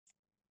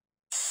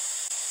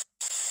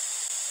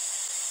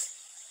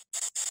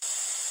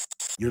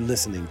You're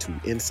listening to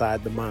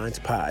Inside the Minds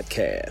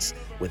podcast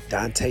with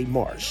Dante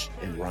Marsh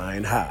and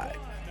Ryan Hyde,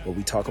 where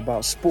we talk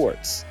about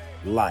sports,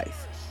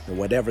 life, and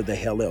whatever the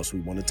hell else we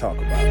want to talk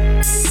about.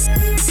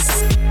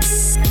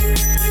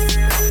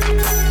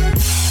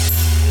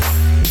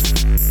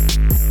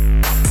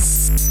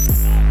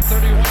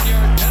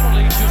 31-yard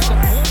penalty to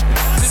support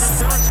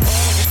pass interference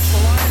call against the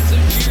Lions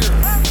this year.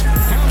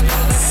 Curly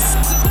into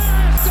the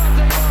hands, and there's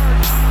Dante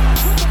Marsh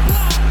with the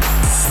block.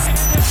 And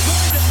it's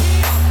going to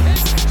be a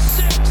pick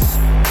six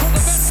for the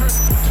veteran.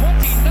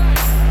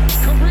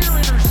 29th career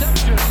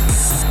interception.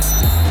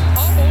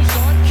 Almost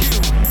on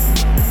cue.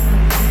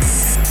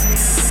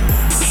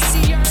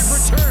 80-yard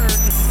return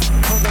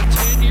for the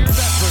 10-year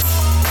veteran.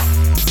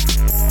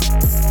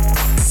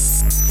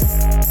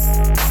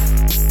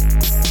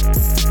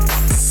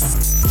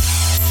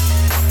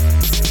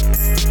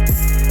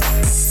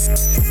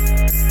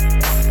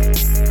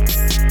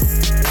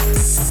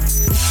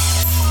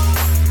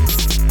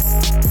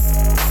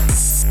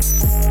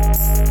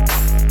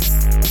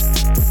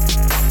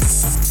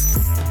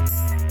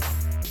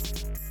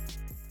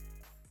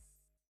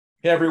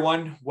 Hey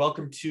everyone,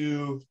 welcome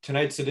to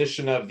tonight's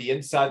edition of the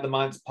Inside the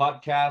Minds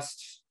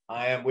podcast.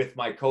 I am with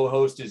my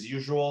co-host as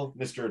usual,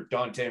 Mr.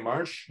 Dante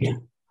Marsh. Hello.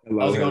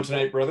 How's it going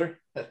tonight,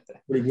 brother?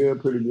 Pretty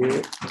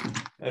good.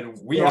 And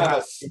we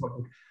have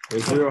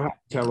It's real hot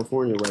in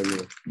California right now.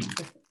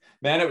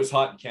 man, it was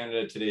hot in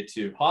Canada today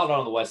too. Hot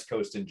on the West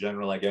Coast in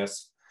general, I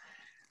guess.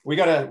 We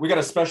got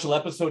a special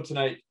episode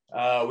tonight.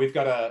 We've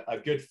got a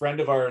good friend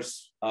of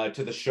ours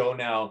to the show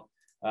now,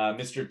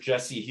 Mr.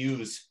 Jesse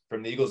Hughes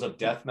from the Eagles of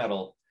Death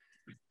Metal.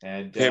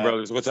 And hey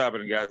brothers, what's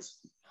happening, guys?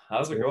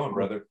 How's it going,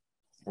 brother?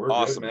 We're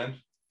awesome, good, man.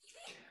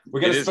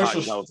 We got it a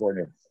special is hot in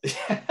California.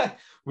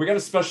 We got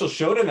a special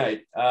show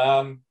tonight.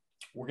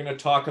 We're going to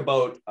talk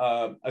about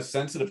a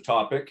sensitive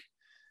topic,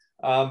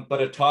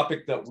 but a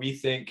topic that we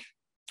think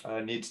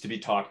needs to be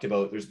talked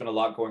about. There's been a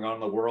lot going on in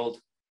the world,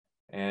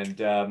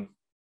 and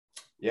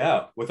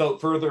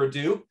without further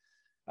ado,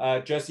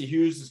 Jesse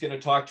Hughes is going to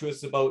talk to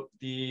us about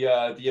the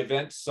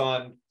events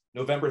on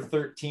November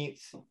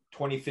 13th,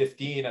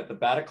 2015 at the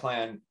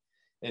Bataclan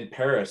in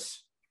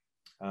Paris.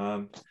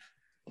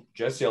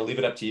 Jesse, I'll leave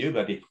it up to you,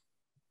 buddy.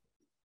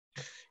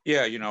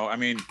 Yeah, I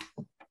mean,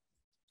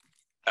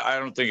 I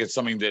don't think it's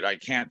something that I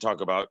can't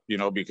talk about,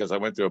 because I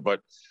went through it,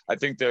 but I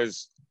think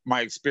there's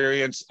my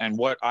experience and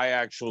what I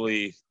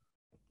actually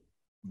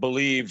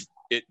believe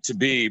it to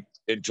be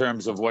in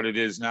terms of what it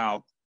is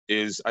now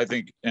is, I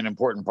think, an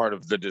important part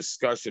of the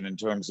discussion in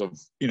terms of,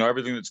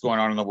 everything that's going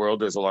on in the world.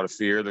 There's a lot of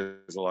fear.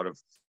 There's a lot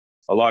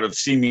of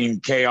seeming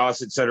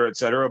chaos, et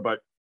cetera, but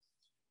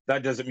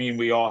that doesn't mean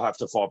we all have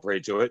to fall prey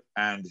to it.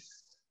 And,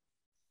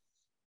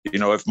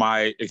 if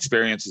my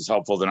experience is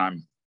helpful, then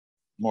I'm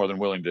more than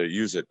willing to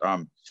use it.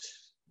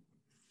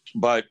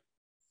 But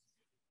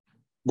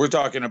we're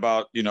talking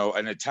about,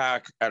 an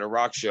attack at a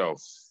rock show.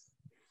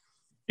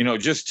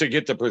 Just to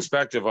get the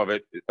perspective of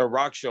it, a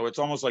rock show, it's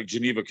almost like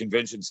Geneva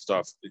Convention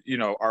stuff.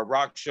 Our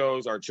rock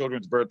shows, our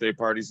children's birthday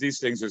parties, these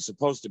things are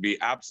supposed to be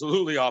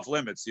absolutely off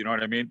limits. You know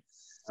what I mean?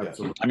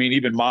 Absolutely. I mean,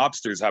 even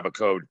mobsters have a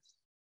code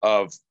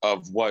of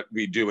what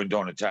we do and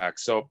don't attack.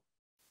 So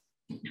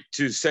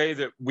to say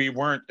that we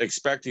weren't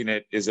expecting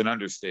it is an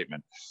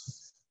understatement.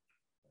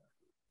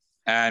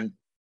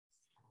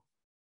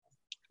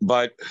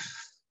 But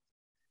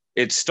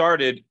it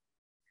started,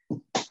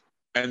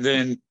 and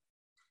then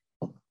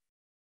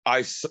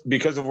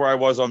because of where I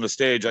was on the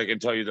stage, I can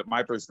tell you that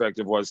my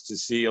perspective was to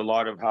see a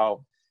lot of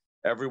how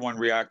everyone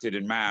reacted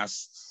in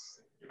mass.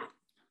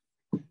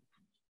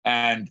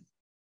 And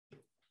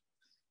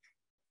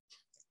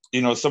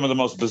some of the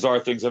most bizarre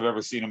things I've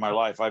ever seen in my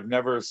life. I've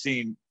never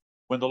seen,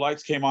 when the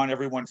lights came on,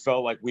 everyone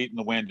fell like wheat in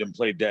the wind and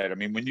played dead. I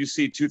mean, when you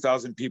see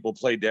 2,000 people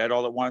play dead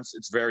all at once,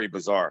 it's very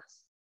bizarre.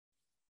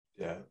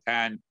 Yeah.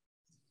 And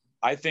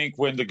I think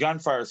when the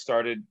gunfire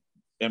started,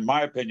 in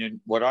my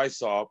opinion, what I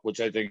saw, which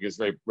I think is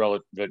very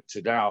relevant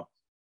to now,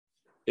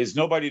 is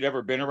nobody had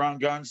ever been around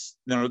guns.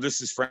 No,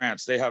 this is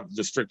France. They have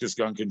the strictest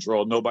gun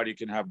control. Nobody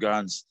can have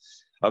guns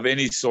of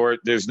any sort.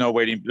 There's no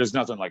waiting. There's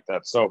nothing like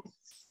that. So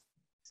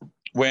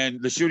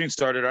when the shooting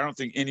started, I don't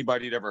think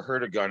anybody had ever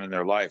heard a gun in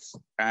their life.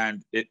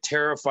 And it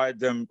terrified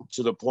them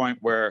to the point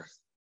where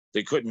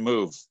they couldn't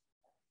move.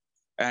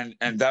 And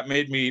that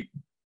made me,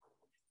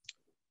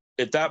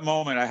 at that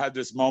moment, I had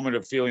this moment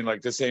of feeling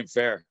like this ain't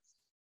fair.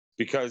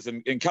 Because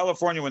in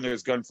California, when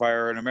there's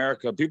gunfire, in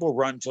America, people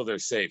run till they're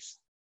safe.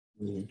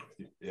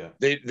 Mm-hmm. Yeah.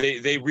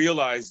 They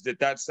realize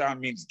that sound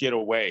means get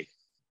away.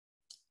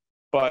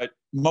 But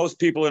most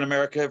people in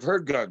America have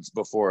heard guns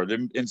before.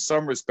 In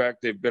some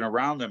respect, they've been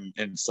around them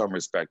in some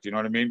respect. You know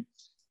what I mean?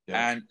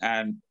 Yeah.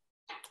 And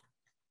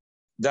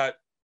that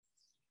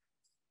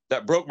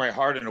broke my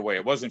heart in a way.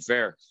 It wasn't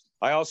fair.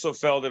 I also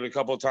felt it a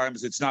couple of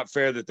times. It's not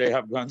fair that they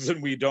have guns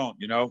and we don't.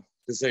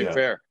 This ain't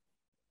fair.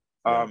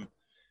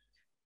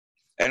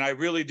 And I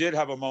really did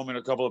have a moment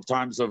a couple of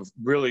times of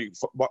really,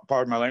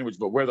 pardon my language,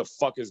 but where the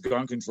fuck is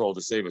gun control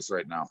to save us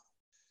right now?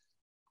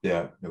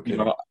 Yeah, no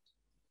kidding.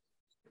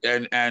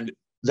 And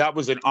that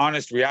was an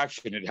honest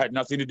reaction. It had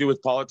nothing to do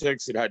with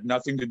politics. It had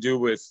nothing to do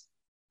with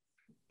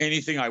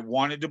anything I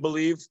wanted to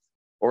believe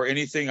or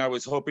anything I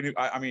was hoping to.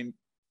 I mean,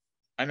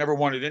 I never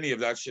wanted any of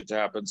that shit to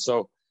happen.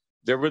 So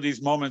there were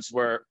these moments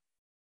where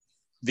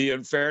the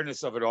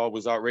unfairness of it all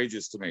was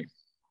outrageous to me.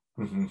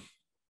 Mm-hmm.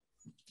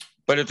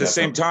 But at the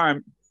same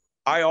time,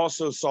 I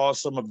also saw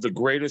some of the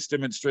greatest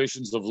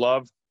demonstrations of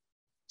love,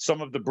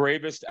 some of the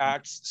bravest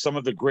acts, some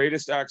of the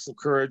greatest acts of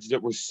courage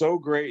that were so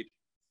great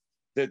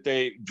that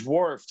they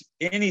dwarfed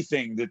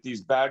anything that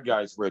these bad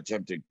guys were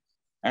attempting.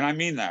 And I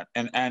mean that.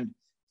 And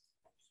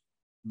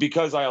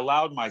because I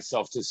allowed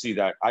myself to see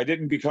that, I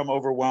didn't become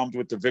overwhelmed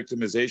with the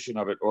victimization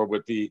of it or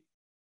with the,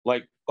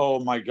 like, oh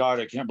my God,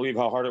 I can't believe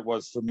how hard it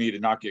was for me to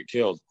not get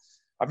killed.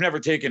 I've never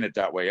taken it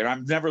that way. And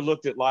I've never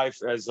looked at life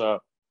as a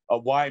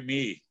why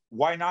me?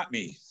 Why not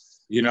me?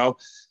 You know,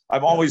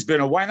 I've always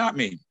been a why not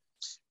me?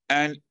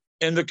 And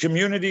in the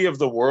community of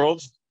the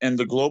world and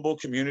the global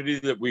community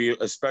that we,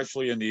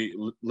 especially in the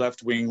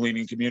left-wing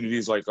leaning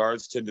communities like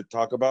ours, tend to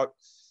talk about,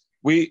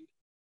 we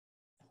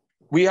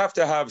have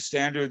to have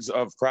standards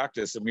of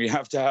practice, and we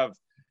have to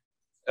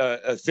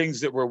have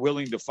things that we're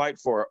willing to fight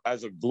for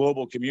as a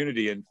global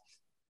community. And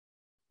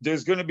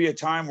there's going to be a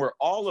time where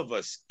all of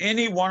us,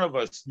 any one of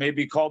us, may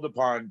be called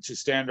upon to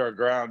stand our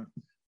ground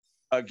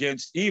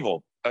against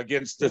evil,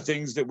 against the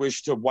things that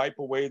wish to wipe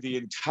away the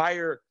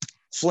entire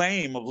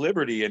flame of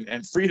liberty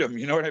and freedom.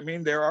 You know what I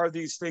mean? There are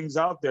these things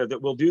out there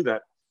that will do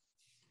that.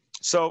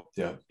 So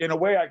in a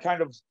way, I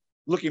kind of,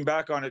 looking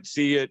back on it,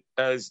 see it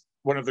as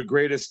one of the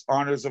greatest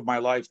honors of my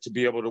life to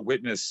be able to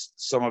witness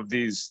some of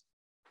these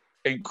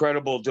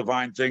incredible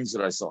divine things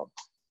that I saw.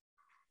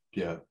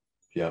 Yeah.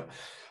 Yeah.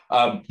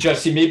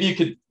 Jesse, maybe you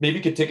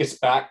could take us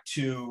back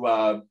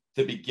to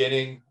the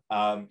beginning,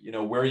 you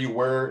know, where you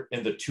were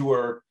in the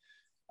tour,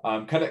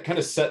 kind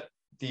of set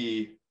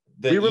the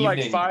we were evening,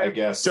 like 5 I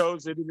guess.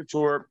 shows into the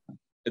tour.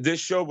 This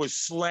show was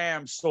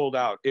slam sold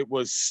out. It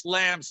was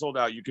slam sold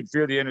out. You could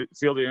feel the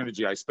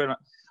energy. I'd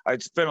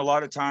spent a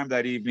lot of time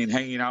that evening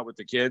hanging out with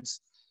the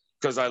kids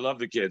because I love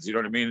the kids, you know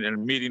what I mean?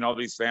 And meeting all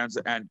these fans.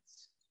 And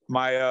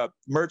my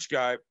merch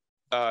guy,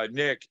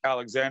 Nick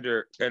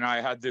Alexander, and I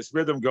had this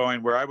rhythm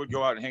going where I would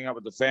go out and hang out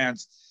with the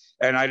fans,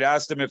 and I'd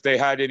ask them if they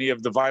had any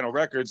of the vinyl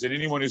records, and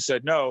anyone who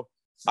said no,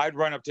 I'd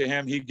run up to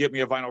him, he'd give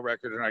me a vinyl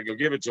record, and I'd go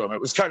give it to him.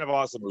 It was kind of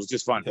awesome. It was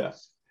just fun. Yeah.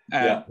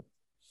 And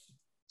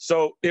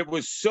so it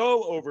was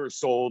so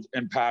oversold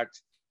and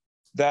packed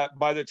that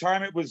by the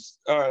time it was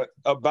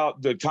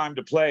about the time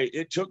to play,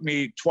 it took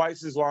me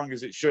twice as long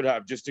as it should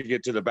have just to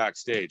get to the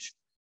backstage.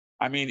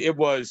 I mean, it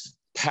was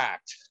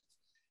packed,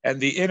 and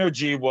the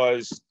energy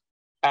was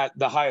at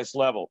the highest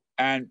level.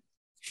 And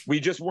we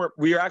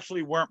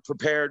actually weren't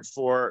prepared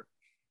for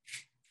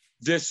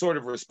this sort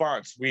of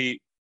response. We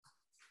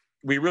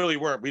really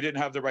weren't. We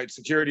didn't have the right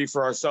security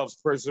for ourselves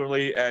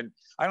personally. And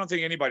I don't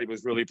think anybody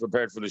was really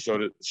prepared for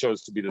the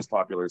shows to be this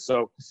popular.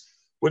 So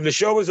when the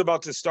show was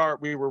about to start,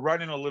 we were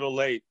running a little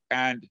late.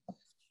 And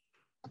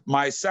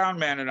my sound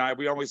man and I,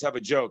 we always have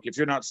a joke. If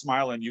you're not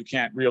smiling, you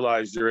can't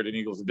realize you're at an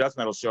Eagles of Death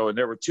Metal show. And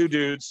there were 2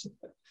 dudes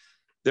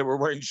that were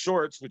wearing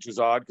shorts, which was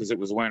odd because it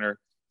was winter.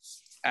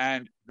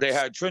 And they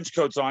had trench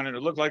coats on, and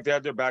it looked like they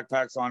had their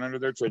backpacks on under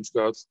their trench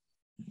coats.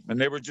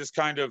 And they were just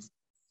kind of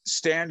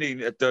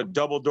standing at the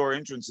double door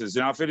entrances.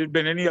 Now, if it had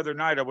been any other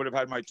night, I would have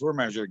had my tour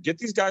manager get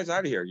these guys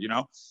out of here, you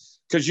know,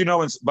 because, you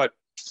know, but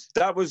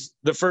that was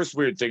the first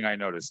weird thing I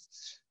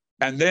noticed.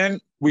 And then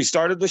we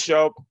started the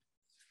show,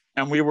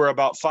 and we were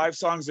about 5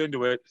 songs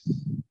into it.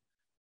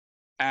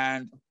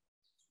 And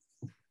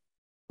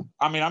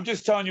I mean, I'm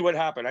just telling you what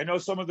happened. I know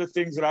some of the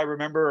things that I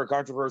remember are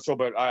controversial,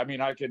 but I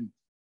mean,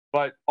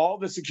 but all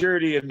the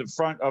security in the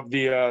front of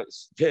the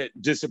pit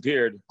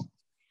disappeared.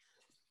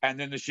 And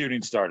then the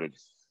shooting started.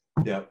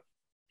 Yeah.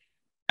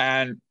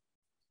 And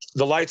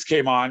the lights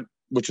came on,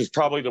 which was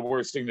probably the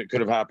worst thing that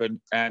could have happened.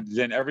 And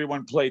then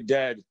everyone played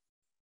dead,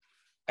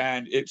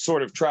 and it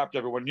sort of trapped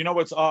everyone. You know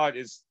what's odd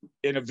is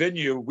in a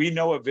venue, we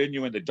know a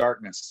venue in the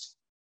darkness.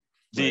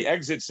 The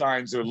exit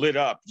signs are lit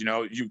up. You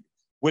know,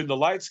 when the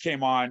lights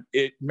came on,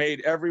 it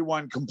made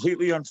everyone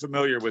completely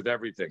unfamiliar with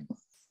everything.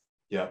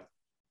 Yeah.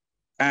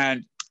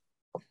 And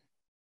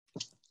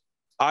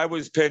I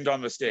was pinned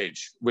on the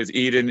stage with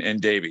Eden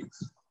and Davey.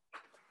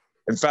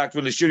 In fact,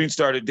 when the shooting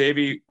started,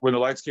 Davey, when the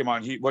lights came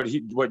on,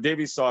 what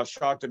Davey saw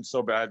shocked him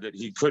so bad that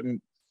he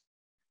couldn't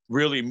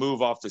really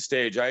move off the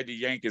stage. I had to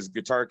yank his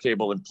guitar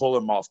cable and pull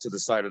him off to the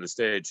side of the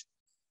stage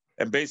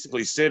and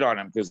basically sit on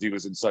him because he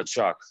was in such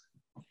shock.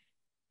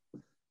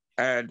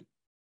 And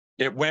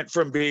it went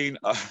from being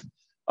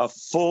a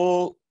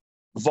full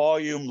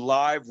volume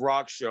live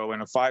rock show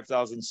in a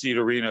 5,000 seat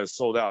arena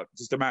sold out.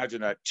 Just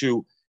imagine that,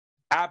 to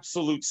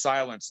absolute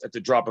silence at the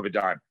drop of a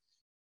dime.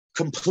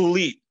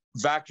 Complete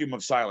vacuum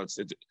of silence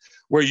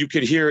where you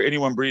could hear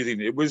anyone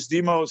breathing. It was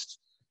the most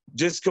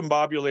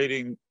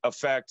discombobulating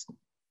effect.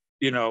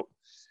 You know,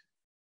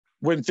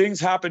 when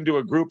things happen to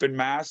a group in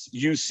mass,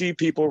 you see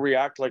people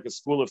react like a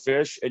school of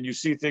fish, and you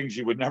see things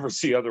you would never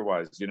see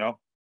otherwise, you know?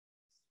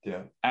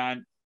 Yeah.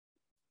 And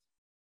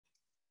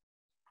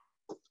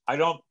I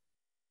don't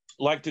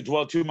like to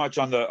dwell too much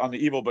on the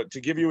evil, but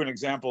to give you an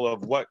example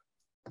of what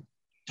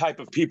type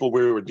of people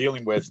we were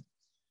dealing with,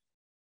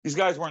 these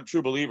guys weren't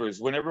true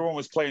believers. When everyone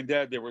was playing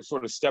dead, they were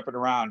sort of stepping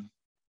around,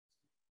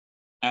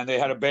 and they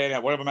had a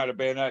bayonet. One of them had a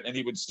bayonet, and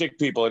he would stick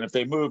people, and if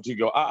they moved, he'd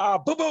go,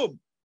 boom, boom,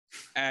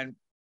 and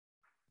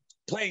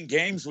playing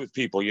games with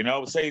people, you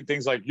know, saying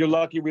things like, "You're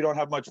lucky we don't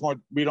have much more,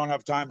 we don't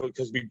have time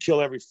because we kill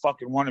every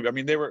fucking one of you." I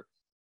mean, they were,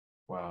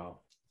 wow,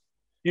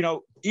 you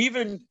know,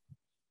 even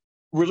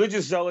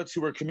religious zealots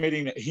who are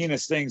committing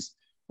heinous things,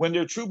 when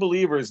they're true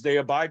believers, they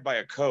abide by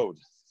a code.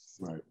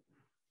 Right.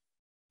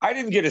 I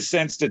didn't get a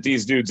sense that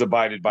these dudes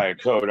abided by a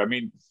code. I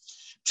mean,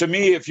 to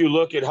me, if you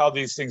look at how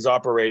these things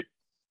operate,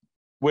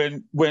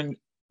 when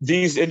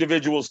these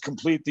individuals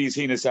complete these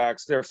heinous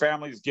acts, their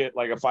families get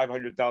like a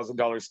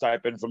 $500,000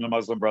 stipend from the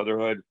Muslim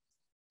Brotherhood,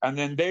 and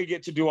then they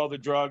get to do all the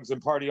drugs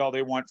and party all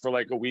they want for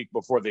like a week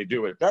before they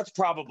do it. That's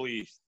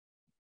probably,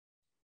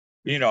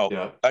 you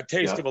know, a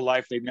taste of a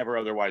life they never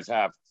otherwise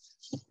have.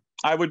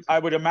 I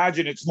would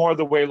imagine it's more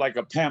the way like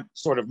a pimp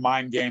sort of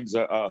mind games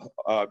a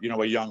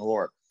young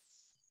whore.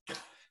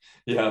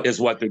 Yeah, is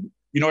what the,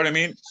 you know what I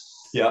mean?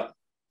 Yeah.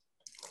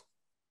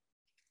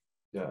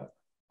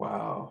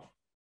 Wow.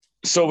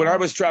 So when I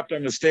was trapped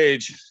on the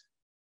stage,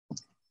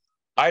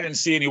 I didn't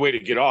see any way to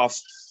get off,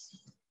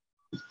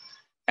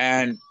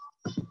 and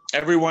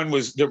there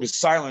was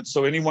silence.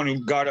 So anyone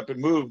who got up and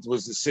moved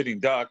was the sitting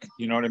duck.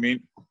 You know what I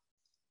mean?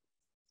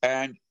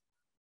 And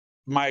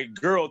my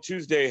girl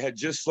Tuesday had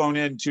just flown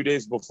in 2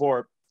 days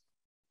before,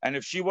 and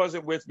if she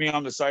wasn't with me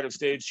on the side of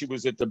stage, she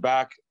was at the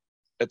back,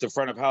 at the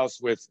front of house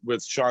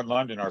with Sean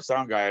London, our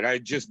sound guy, and I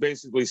had just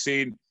basically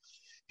seen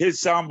his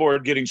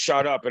soundboard getting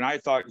shot up, and I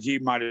thought he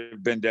might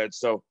have been dead.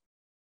 So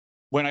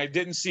when I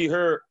didn't see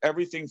her,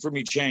 everything for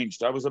me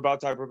changed. I was about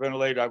to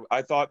hyperventilate.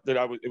 I thought that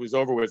it was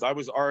over with. I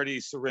was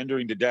already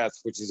surrendering to death,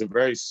 which is a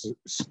very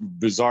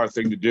bizarre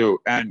thing to do.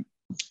 And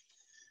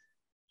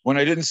when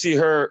I didn't see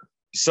her,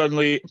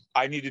 suddenly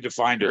I needed to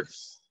find her.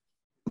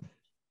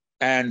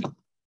 And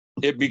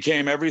it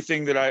became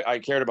everything that I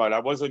cared about.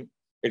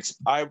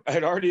 I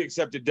had already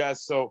accepted death,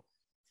 so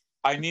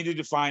I needed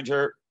to find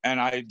her, and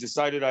I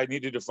decided I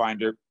needed to find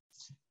her,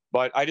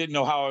 but I didn't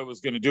know how I was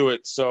going to do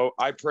it. So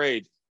I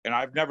prayed. And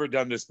I've never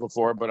done this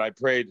before, but I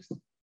prayed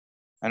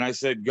and I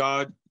said,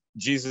 "God,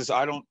 Jesus,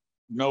 I don't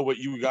know what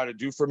you got to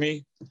do for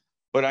me,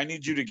 but I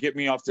need you to get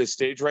me off this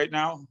stage right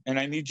now. And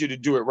I need you to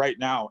do it right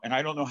now. And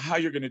I don't know how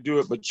you're going to do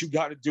it, but you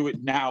got to do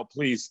it now,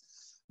 please.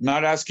 I'm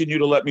not asking you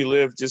to let me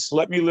live. Just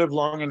let me live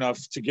long enough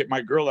to get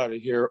my girl out of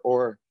here,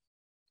 or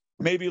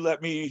maybe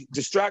let me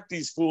distract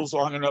these fools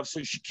long enough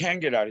so she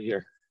can get out of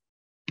here."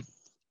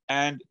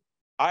 And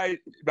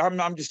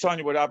I'm just telling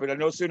you what happened. I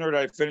no sooner did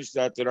I finish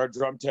that our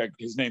drum tech,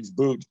 his name's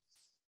Boot,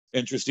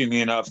 interestingly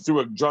enough,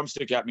 threw a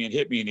drumstick at me and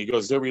hit me, and he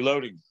goes, "They're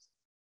reloading."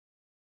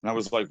 And I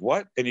was like,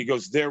 "What?" And he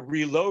goes, "They're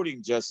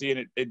reloading, Jesse."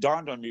 And it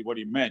dawned on me what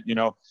he meant. You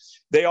know,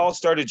 they all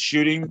started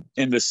shooting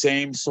in the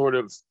same sort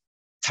of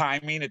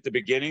timing at the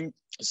beginning.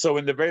 So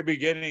in the very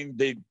beginning,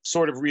 they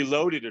sort of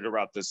reloaded at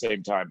around the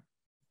same time.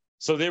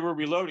 So they were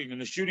reloading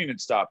and the shooting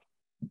had stopped,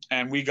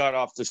 and we got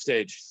off the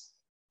stage.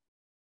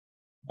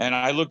 And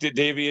I looked at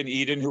Davey and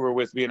Eden, who were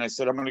with me, and I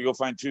said, "I'm going to go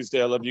find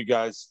Tuesday. I love you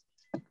guys."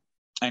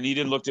 And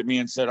Eden looked at me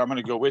and said, "I'm going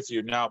to go with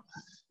you." Now,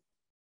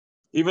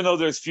 even though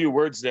there's few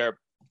words there,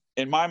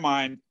 in my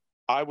mind,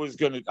 I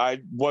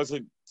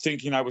wasn't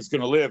thinking I was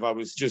going to live. I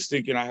was just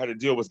thinking I had to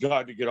deal with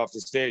God to get off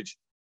the stage.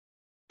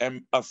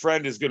 And a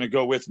friend is going to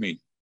go with me.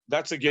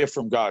 That's a gift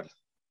from God.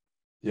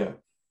 Yeah.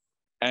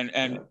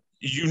 And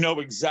you know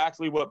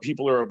exactly what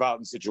people are about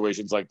in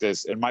situations like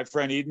this. And my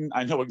friend Eden,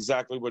 I know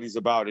exactly what he's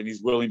about, and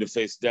he's willing to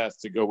face death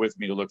to go with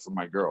me to look for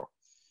my girl.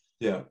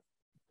 Yeah.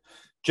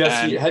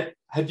 Jesse,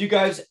 had you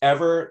guys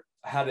ever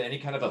had any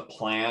kind of a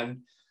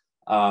plan?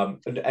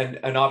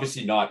 And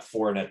obviously not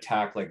for an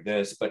attack like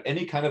this, but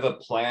any kind of a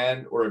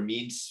plan or a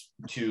means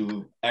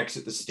to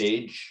exit the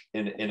stage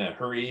in a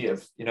hurry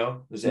of,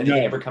 does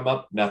anything ever come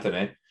up? Nothing,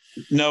 eh?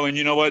 No. And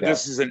you know what? Yeah.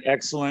 This is an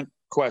excellent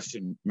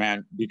question,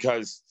 man,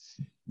 because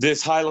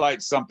this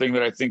highlights something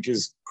that I think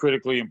is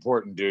critically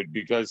important, dude,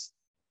 because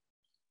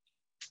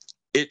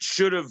it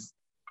should have,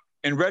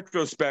 in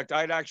retrospect,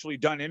 I'd actually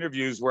done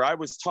interviews where I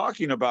was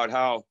talking about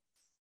how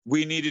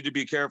we needed to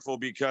be careful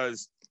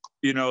because,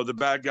 the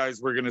bad guys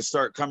were going to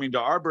start coming to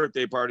our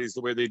birthday parties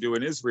the way they do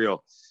in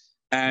Israel.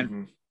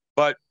 And,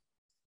 but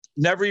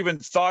never even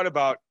thought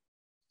about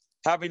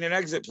having an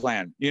exit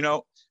plan,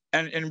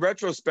 and in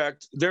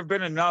retrospect, there've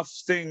been enough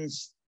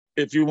things,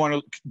 if you want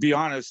to be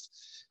honest,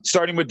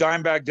 starting with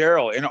Dimebag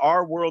Darrell, in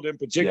our world in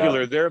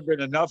particular, there have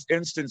been enough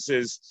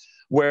instances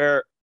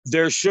where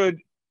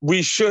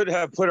we should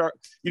have put our,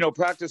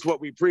 practice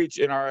what we preach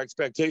in our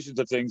expectations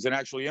of things and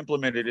actually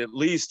implemented at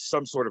least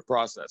some sort of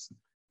process.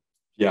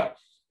 Yeah.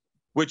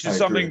 Which is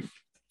something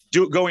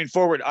going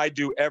forward, I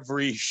do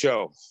every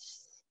show.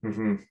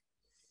 Mm-hmm.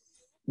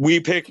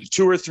 We pick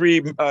 2 or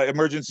 3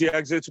 emergency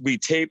exits. We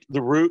tape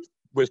the route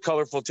with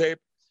colorful tape.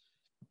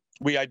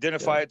 We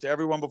identify it to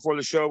everyone before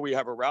the show. We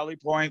have a rally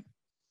point.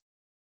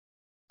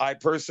 I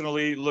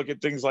personally look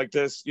at things like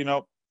this,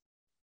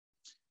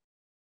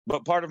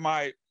 But part of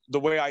the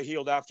way I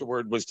healed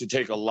afterward was to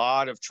take a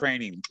lot of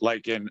training,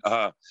 like in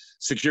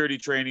security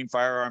training,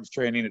 firearms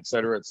training, et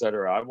cetera, et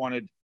cetera.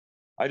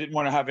 I didn't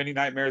want to have any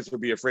nightmares or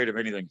be afraid of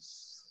anything.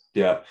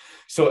 Yeah.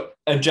 So,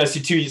 and Jesse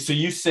too, so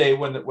you say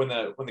when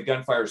the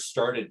gunfire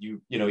started,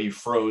 you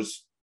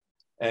froze.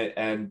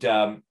 And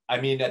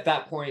I mean, at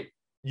that point,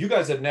 you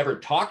guys had never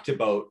talked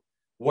about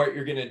what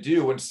you're going to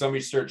do when somebody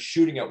starts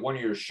shooting at one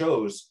of your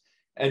shows,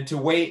 and to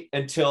wait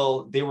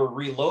until they were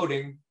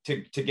reloading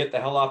to get the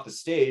hell off the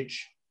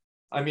stage.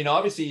 I mean,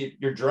 obviously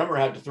your drummer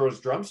had to throw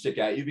his drumstick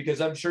at you, because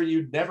I'm sure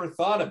you'd never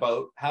thought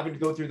about having to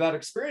go through that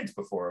experience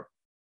before.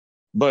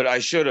 But I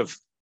should have.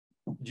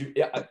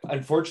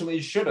 Unfortunately,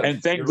 you should have.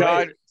 And thank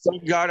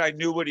God I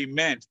knew what he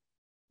meant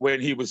when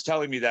he was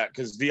telling me that,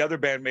 because the other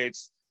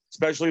bandmates,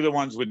 especially the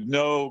ones with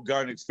no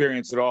gun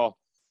experience at all,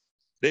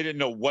 they didn't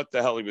know what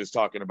the hell he was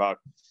talking about.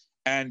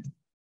 And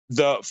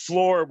the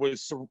floor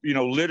was,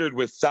 littered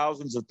with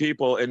thousands of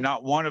people, and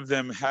not one of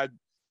them had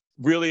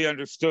really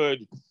understood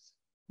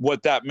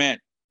what that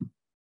meant.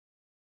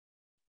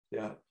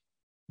 Yeah.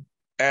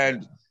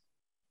 And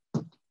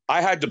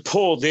I had to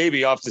pull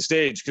Davey off the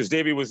stage because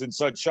Davey was in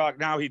such shock.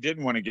 Now he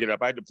didn't want to get up.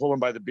 I had to pull him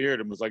by the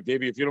beard and was like,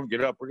 Davey, if you don't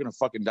get up, we're going to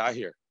fucking die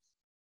here.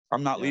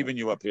 I'm not leaving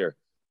you up here.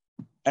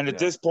 And at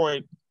this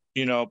point,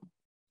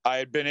 I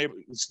had been able,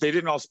 they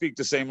didn't all speak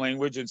the same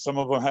language, and some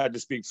of them had to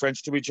speak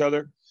French to each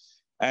other.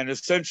 And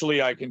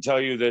essentially, I can tell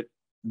you that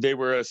they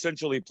were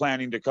essentially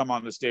planning to come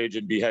on the stage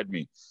and behead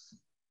me.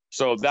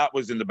 So that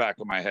was in the back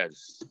of my head.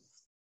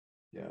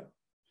 Yeah.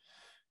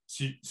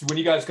 So when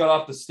you guys got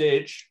off the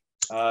stage,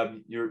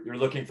 you're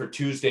looking for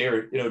Tuesday,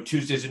 or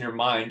Tuesday's in your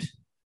mind.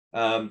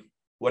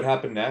 What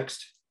happened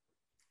next?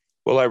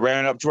 Well, I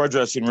ran up to our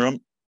dressing room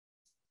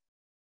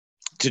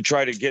to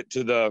try to get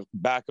to the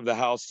back of the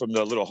house from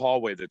the little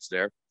hallway that's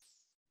there.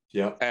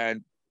 Yeah.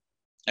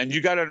 And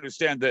you got to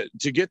understand that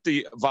to get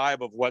the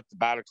vibe of what the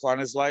Bataclan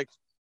is like,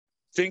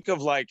 think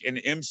of like an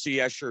MC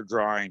Escher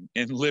drawing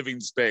in living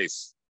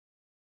space.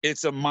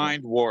 It's a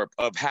mind warp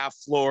of half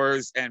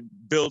floors and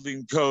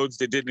building codes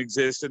that didn't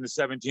exist in the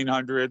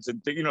 1700s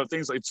and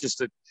things like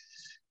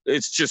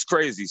it's just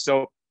crazy.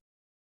 So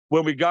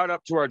when we got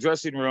up to our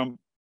dressing room,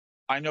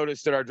 I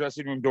noticed that our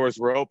dressing room doors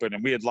were open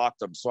and we had locked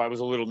them. So I was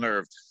a little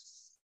nerved.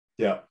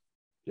 Yeah.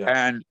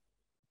 And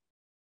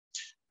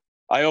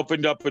I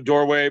opened up a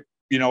doorway.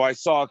 I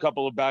saw a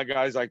couple of bad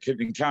guys. I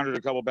encountered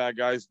a couple of bad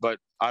guys, but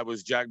I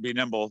was Jack B.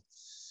 Nimble.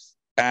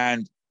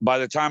 And by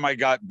the time I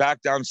got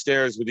back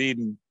downstairs with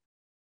Eden,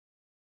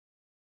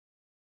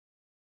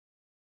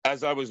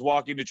 as I was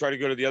walking to try to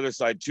go to the other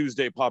side,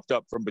 Tuesday popped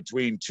up from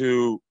between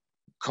two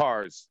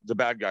cars, the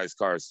bad guys'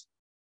 cars.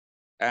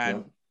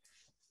 And,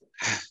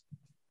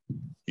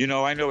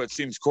 I know it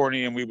seems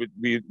corny, and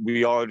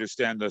we all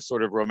understand the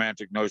sort of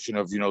romantic notion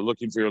of,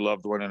 looking for your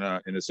loved one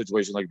in a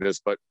situation like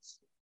this. But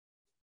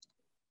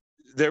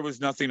there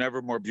was nothing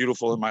ever more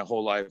beautiful in my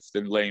whole life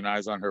than laying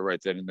eyes on her right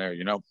then and there,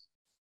 Yeah.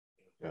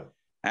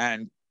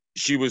 And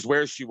she was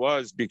where she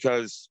was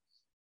because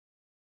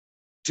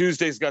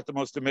Tuesday's got the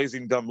most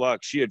amazing dumb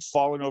luck. She had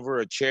fallen over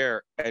a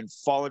chair and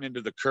fallen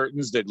into the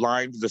curtains that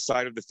lined the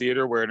side of the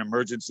theater where an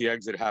emergency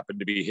exit happened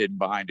to be hidden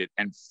behind it,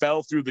 and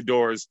fell through the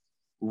doors,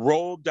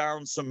 rolled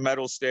down some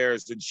metal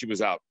stairs, and she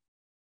was out.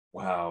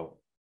 Wow.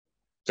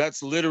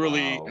 That's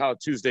literally how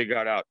Tuesday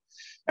got out.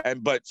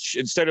 But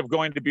instead of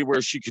going to be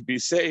where she could be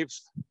safe,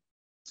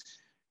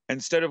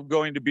 instead of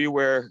going to be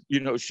where,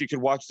 she could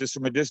watch this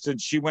from a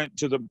distance, she went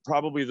to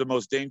probably the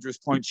most dangerous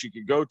point she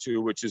could go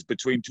to, which is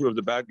between two of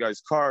the bad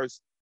guys'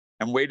 cars,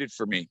 and waited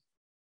for me.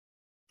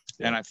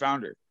 Yeah. And I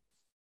found her.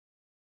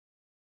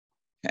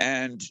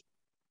 And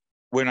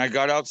when I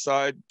got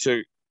outside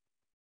to,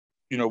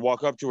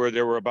 walk up to her,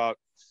 there were about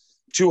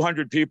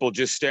 200 people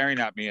just staring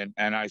at me.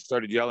 And I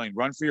started yelling,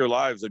 "Run for your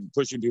lives," and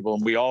pushing people.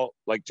 And we all,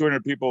 like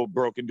 200 people,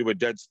 broke into a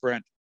dead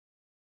sprint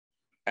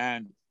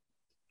and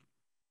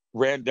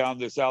ran down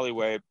this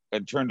alleyway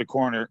and turned a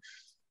corner.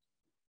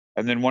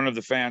 And then one of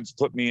the fans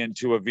put me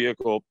into a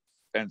vehicle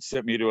and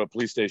sent me to a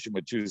police station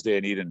with Tuesday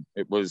and Eden.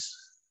 It was,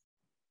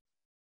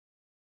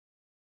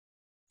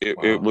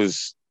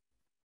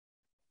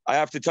 I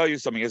have to tell you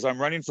something. As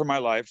I'm running for my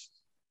life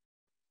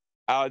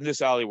out in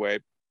this alleyway,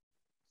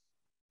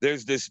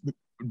 there's this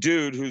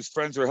dude whose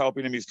friends are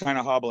helping him. He's kind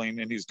of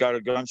hobbling and he's got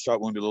a gunshot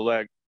wound to the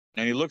leg.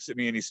 And he looks at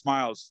me and he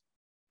smiles.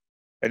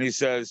 And he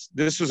says,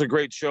 "This was a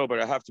great show, but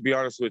I have to be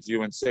honest with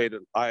you and say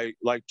that I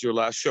liked your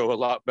last show a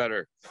lot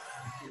better."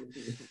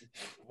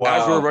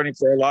 Wow. As we're running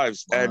for our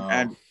lives. Wow.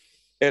 And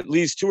at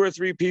least 2 or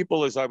 3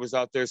 people, as I was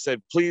out there,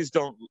 said, please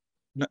come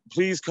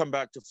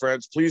back to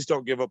France. Please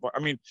don't give up. I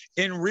mean,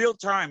 in real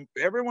time,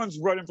 everyone's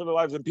running for their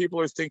lives and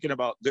people are thinking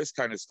about this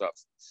kind of stuff.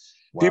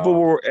 Wow. People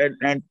were,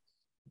 and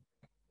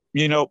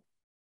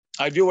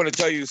I do want to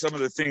tell you some of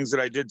the things that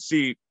I did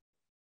see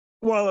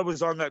while I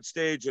was on that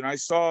stage. And I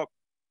saw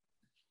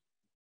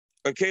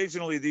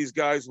occasionally these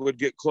guys would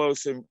get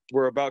close and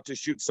were about to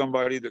shoot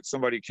somebody that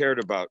somebody cared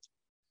about.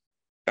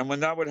 And when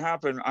that would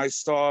happen, I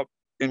saw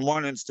in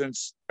one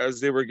instance, as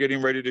they were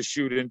getting ready to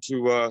shoot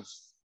into a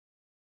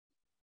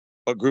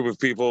group of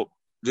people,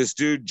 this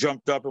dude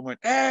jumped up and went,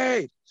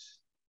 "Hey,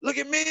 look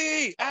at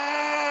me,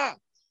 ah,"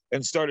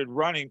 and started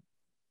running.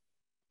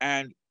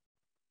 And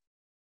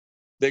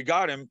they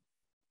got him,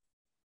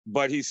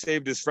 but he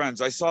saved his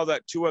friends. I saw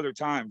that 2 other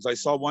times. I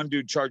saw one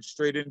dude charge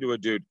straight into a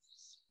dude.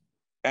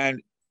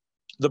 And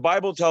the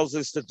Bible tells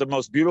us that the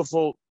most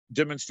beautiful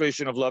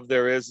demonstration of love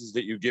there is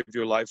that you give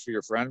your life for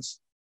your friends.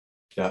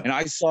 Yeah. And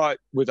I saw it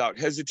without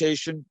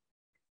hesitation,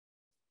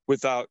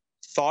 without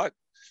thought,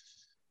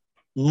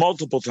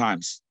 multiple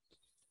times.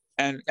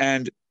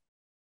 And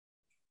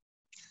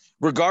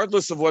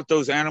regardless of what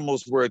those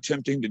animals were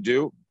attempting to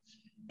do,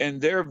 in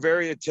their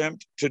very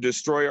attempt to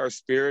destroy our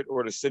spirit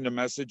or to send a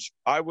message,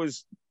 I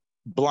was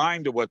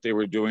blind to what they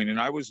were doing. And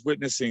I was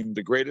witnessing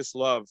the greatest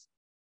love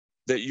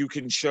that you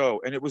can show.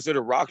 And it was at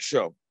a rock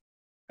show.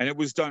 And it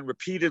was done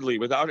repeatedly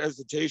without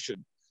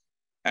hesitation.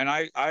 And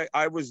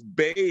I was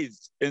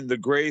bathed in the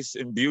grace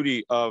and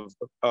beauty of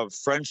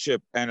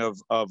friendship and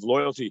of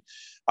loyalty.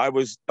 I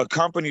was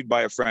accompanied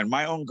by a friend.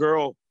 My own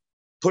girl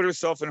put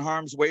herself in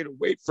harm's way to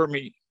wait for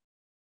me.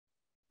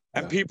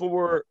 And people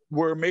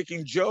were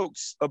making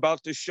jokes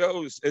about the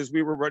shows as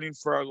we were running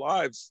for our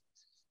lives.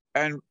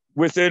 And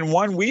within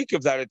 1 week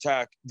of that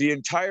attack, the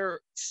entire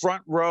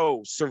front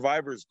row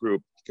survivors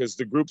group, because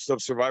the groups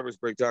of survivors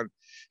breakdown,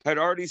 had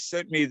already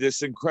sent me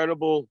this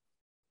incredible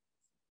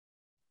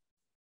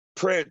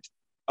print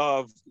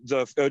of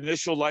the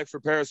initial Life for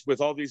Paris with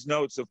all these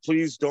notes of,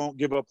 please don't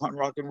give up on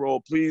rock and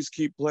roll. Please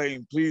keep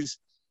playing. Please.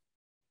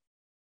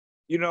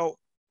 You know,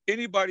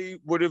 anybody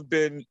would have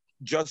been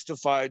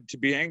justified to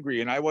be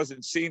angry, and I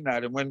wasn't seeing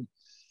that. And when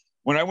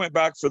I went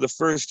back for the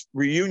first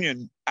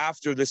reunion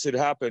after this had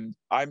happened,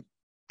 I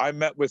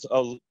met with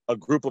a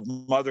group of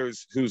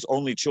mothers whose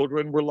only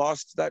children were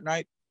lost that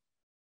night.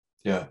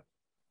 Yeah.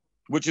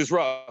 Which is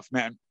rough,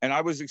 man. And I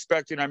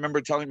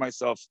remember telling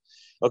myself,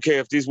 okay,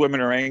 if these women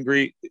are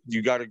angry,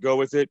 you got to go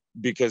with it,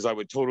 because I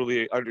would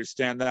totally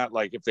understand that.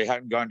 Like if they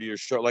hadn't gone to your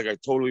show, like I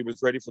totally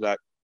was ready for that.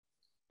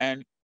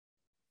 And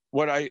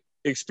what I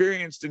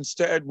experienced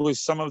instead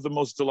was some of the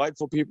most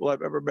delightful people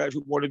I've ever met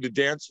who wanted to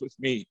dance with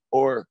me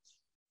or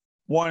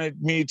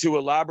wanted me to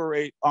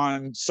elaborate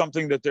on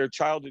something that their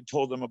child had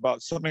told them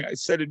about something I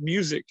said in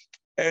music.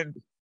 And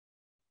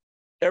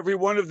every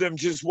one of them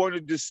just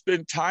wanted to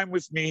spend time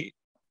with me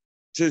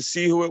to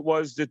see who it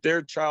was that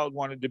their child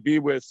wanted to be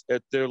with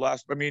at their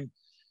last. I mean,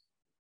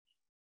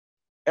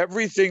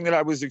 everything that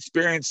I was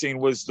experiencing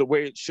was the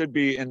way it should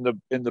be in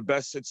the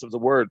best sense of the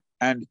word.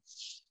 And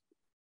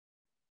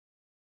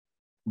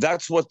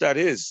that's what that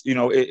is. You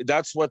know,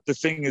 that's what the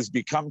thing has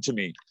become to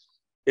me.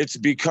 It's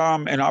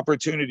become an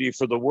opportunity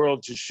for the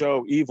world to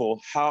show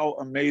evil how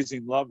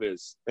amazing love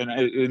is, and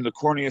in the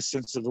corniest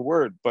sense of the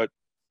word. But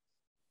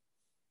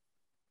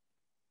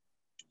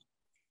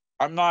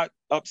I'm not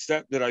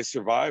upset that I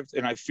survived,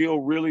 and I feel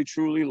really,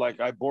 truly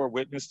like I bore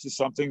witness to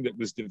something that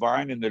was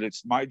divine, and that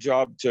it's my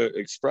job to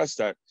express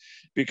that,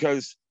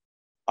 because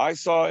I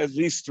saw at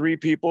least 3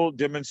 people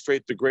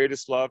demonstrate the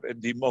greatest love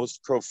and the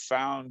most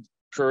profound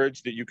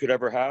courage that you could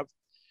ever have.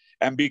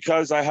 And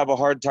because I have a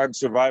hard time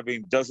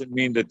surviving doesn't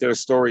mean that their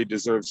story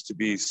deserves to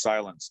be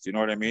silenced. You know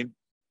what I mean?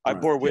 I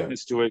bore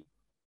witness to it,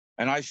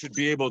 and I should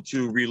be able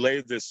to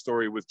relay this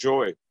story with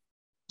joy.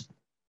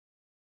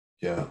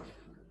 Yeah.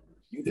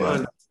 You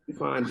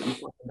find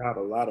out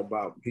a lot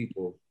about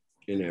people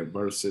in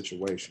adverse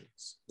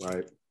situations,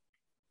 right?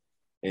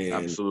 And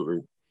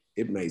absolutely,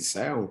 it may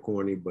sound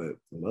corny, but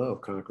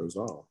love conquers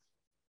all.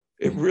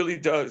 It really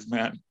does,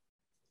 man.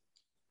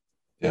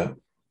 Yeah,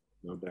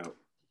 no doubt.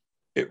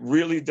 It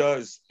really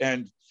does.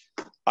 And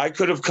I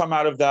could have come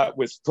out of that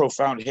with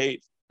profound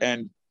hate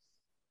and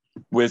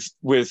with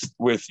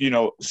you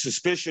know,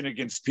 suspicion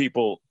against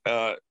people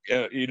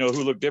you know,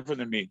 who look different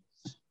than me.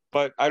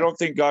 But I don't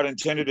think God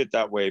intended it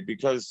that way,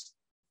 because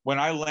when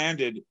I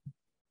landed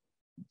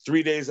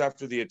 3 days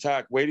after the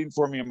attack, waiting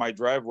for me in my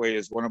driveway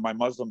is one of my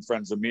Muslim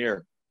friends,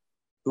 Amir,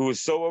 who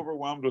was so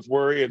overwhelmed with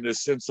worry and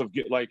this sense of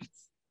like,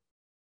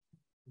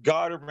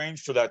 God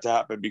arranged for that to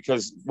happen,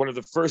 because one of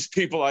the first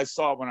people I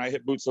saw when I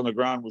hit boots on the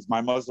ground was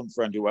my Muslim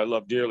friend who I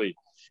love dearly.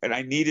 And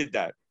I needed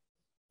that.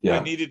 Yeah.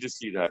 I needed to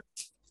see that.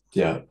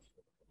 Yeah.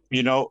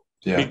 You know,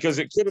 yeah. Because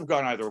it could have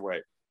gone either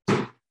way.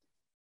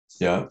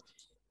 Yeah.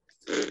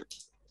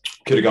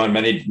 Could have gone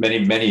many,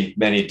 many, many,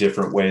 many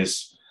different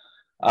ways.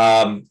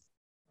 How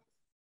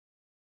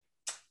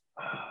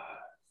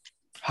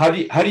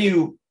do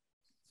you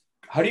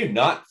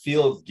not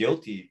feel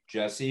guilty,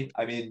 Jesse?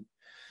 I mean,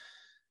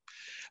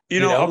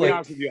 I'll be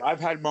honest with you.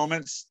 I've had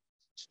moments.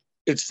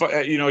 It's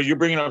you're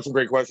bringing up some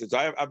great questions.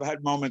 I've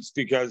had moments,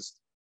 because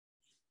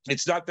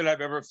it's not that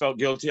I've ever felt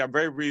guilty. I'm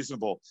very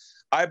reasonable.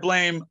 I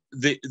blame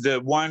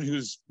the one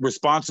who's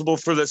responsible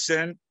for the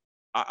sin.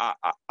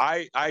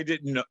 I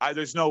didn't know.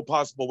 There's no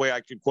possible way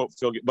I could quote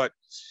feel guilty, but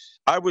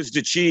I was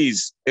the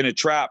cheese in a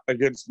trap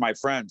against my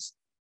friends.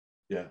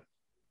 Yeah,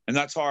 and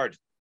that's hard.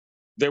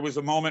 There was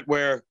a moment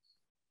where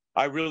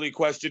I really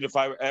questioned if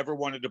I ever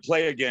wanted to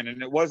play again.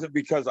 And it wasn't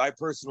because I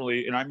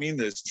personally, and I mean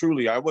this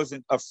truly, I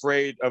wasn't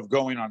afraid of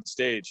going on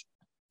stage.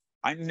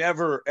 I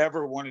never,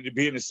 ever wanted to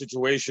be in a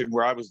situation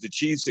where I was the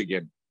Chiefs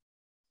again.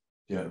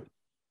 Yeah.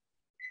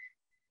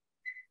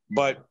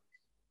 But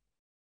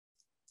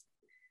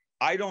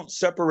I don't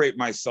separate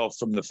myself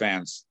from the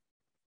fans.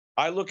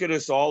 I look at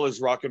us all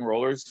as rock and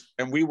rollers,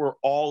 and we were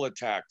all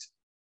attacked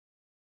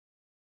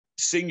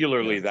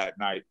singularly that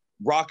night.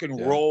 Rock and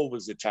roll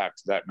was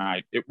attacked that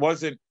night. It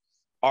wasn't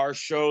our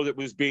show that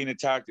was being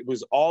attacked. It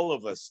was all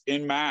of us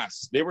en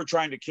masse. They were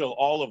trying to kill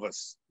all of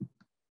us.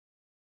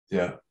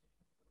 Yeah.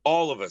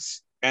 All of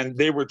us. And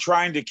they were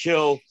trying to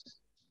kill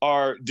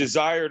our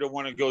desire to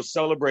want to go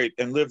celebrate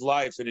and live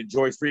life and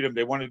enjoy freedom.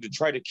 They wanted to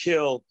try to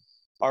kill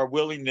our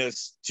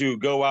willingness to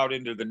go out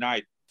into the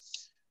night,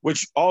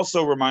 which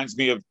also reminds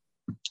me of,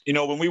 you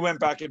know, when we went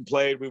back and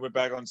played, we went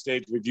back on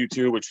stage with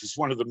U2, which was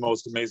one of the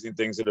most amazing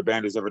things that a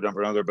band has ever done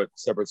for another, but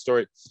separate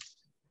story.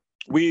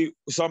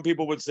 Some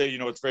people would say, you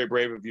know, it's very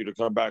brave of you to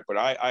come back, but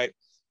I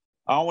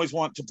always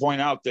want to point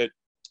out that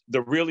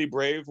the really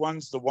brave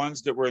ones, the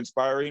ones that were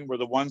inspiring, were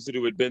the ones that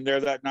who had been there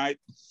that night,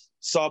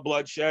 saw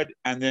bloodshed,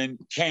 and then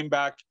came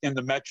back in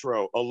the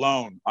metro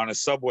alone on a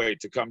subway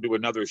to come to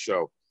another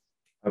show.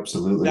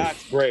 Absolutely.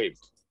 That's brave.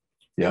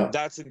 Yeah.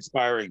 That's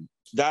inspiring.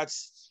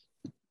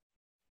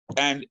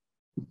 And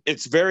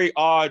it's very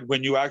odd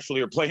when you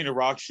actually are playing a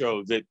rock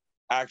show that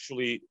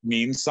actually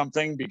means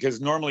something, because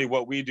normally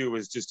what we do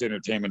is just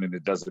entertainment and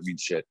it doesn't mean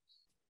shit.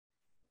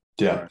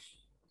 Yeah.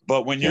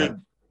 But when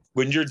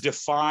you're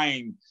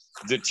defying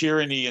the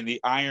tyranny and the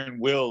iron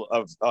will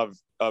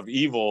of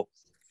evil,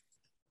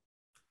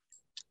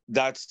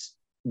 that's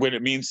when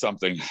it means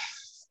something.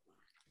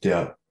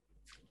 Yeah.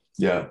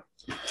 Yeah.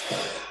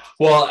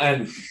 Well,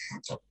 and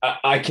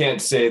I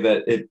can't say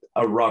that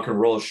a rock and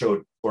roll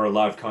show or a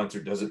live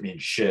concert doesn't mean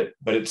shit,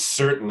 but it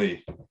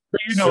certainly,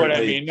 you know what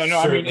I mean? No,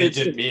 I mean, it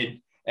didn't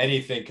mean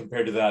anything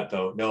compared to that,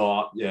 though.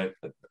 No, yeah,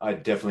 I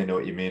definitely know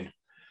what you mean.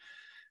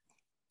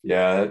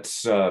 Yeah,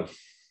 it's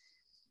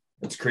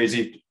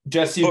crazy,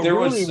 Jesse. But there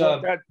really,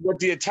 was what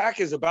the attack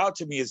is about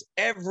to me is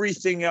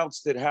everything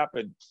else that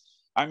happened.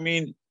 I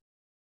mean,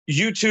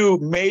 U2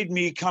 made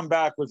me come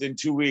back within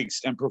 2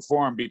 weeks and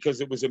perform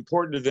because it was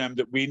important to them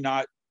that we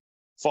not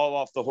fall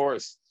off the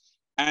horse.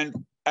 And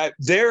at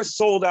their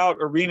sold out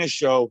arena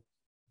show,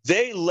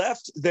 they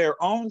left their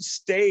own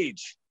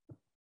stage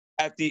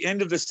at the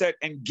end of the set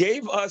and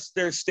gave us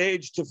their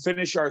stage to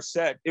finish our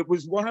set. It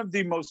was one of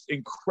the most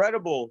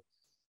incredible,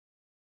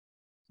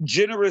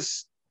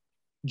 generous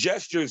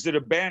gestures that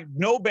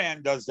no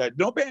band does that.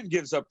 No band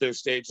gives up their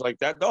stage like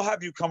that. They'll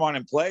have you come on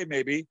and play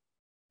maybe,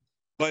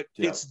 but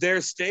it's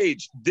their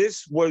stage.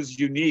 This was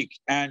unique.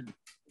 And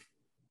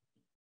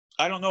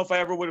I don't know if I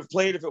ever would have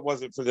played if it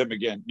wasn't for them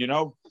again, you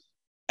know?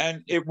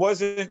 And it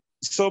wasn't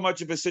so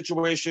much of a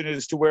situation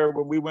as to where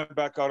when we went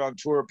back out on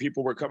tour,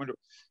 people were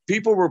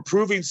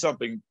proving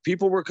something.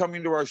 People were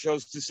coming to our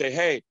shows to say,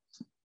 hey,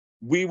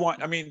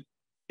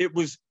 it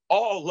was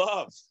all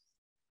love.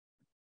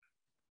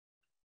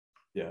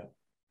 Yeah.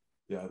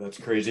 Yeah, that's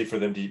crazy for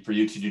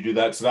you to do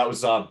that. So that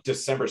was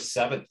December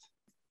 7th.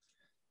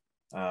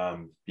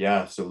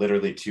 Yeah, so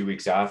literally 2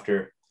 weeks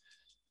after.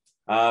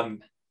 How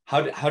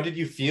did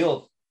you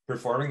feel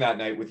performing that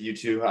night with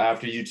U2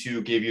 after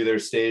U2 gave you their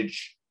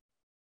stage?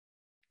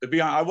 To be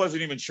honest, I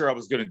wasn't even sure I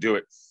was going to do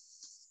it.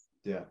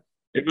 Yeah.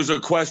 It was a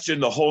question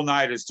the whole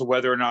night as to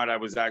whether or not I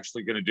was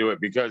actually going to do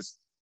it, because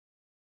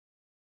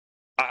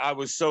I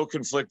was so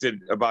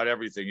conflicted about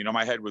everything. You know,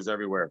 my head was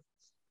everywhere.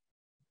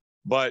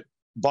 But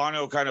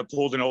Bono kind of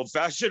pulled an old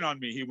fashioned on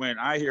me. He went,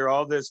 I hear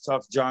all this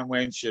tough John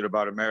Wayne shit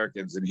about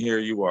Americans, and here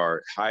you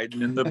are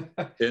hiding in the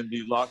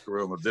locker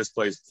room of this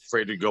place,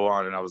 afraid to go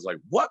on. And I was like,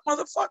 what,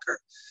 motherfucker?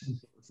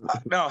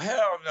 No,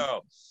 hell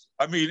no.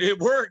 I mean, it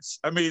works.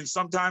 I mean,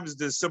 sometimes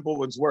the simple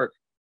ones work.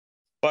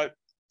 But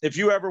if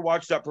you ever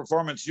watch that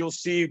performance, you'll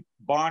see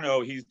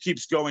Bono, he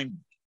keeps going,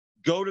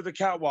 go to the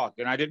catwalk.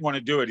 And I didn't want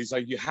to do it. He's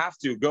like, you have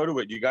to go to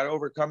it. You got to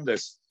overcome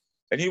this.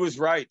 And he was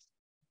right.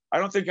 I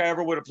don't think I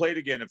ever would have played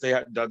again if they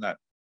hadn't done that.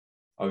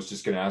 I was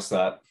just going to ask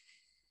that.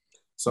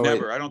 So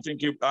never. I don't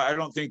think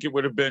it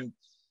would have been.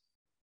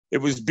 It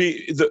was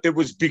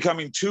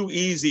becoming too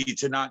easy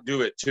to not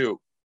do it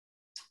too.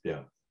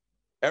 Yeah.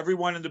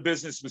 Everyone in the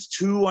business was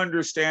too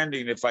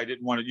understanding if I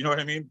didn't want to. You know what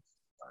I mean?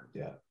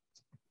 Yeah.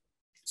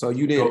 So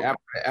you did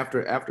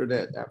after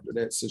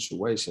that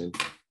situation.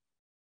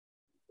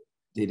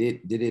 Did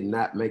it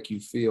not make you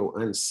feel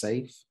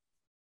unsafe?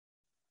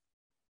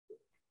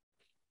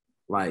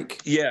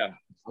 Like, yeah,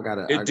 I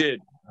gotta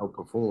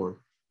perform.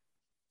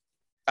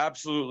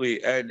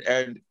 Absolutely.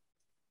 And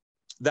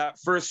that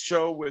first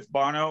show with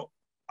Bono,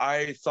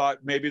 I thought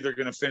maybe they're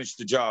going to finish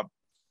the job.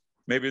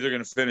 Maybe they're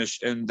going to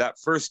finish. And that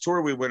first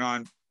tour we went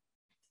on,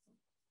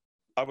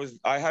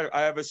 I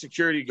have a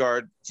security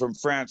guard from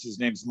France. His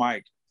name's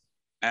Mike.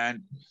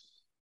 And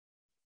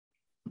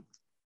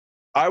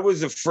I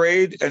was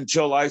afraid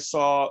until I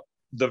saw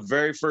the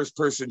very first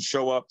person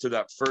show up to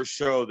that first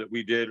show that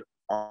we did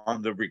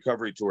on the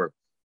recovery tour.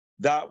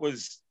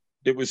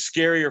 It was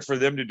scarier for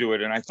them to do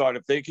it. And I thought,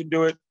 if they can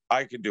do it,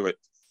 I can do it.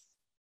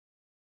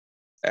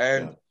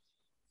 And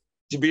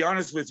to be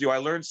honest with you, I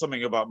learned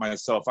something about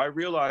myself. I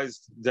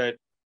realized that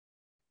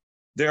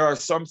there are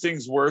some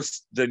things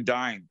worse than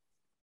dying.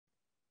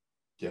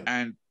 Yeah.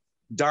 And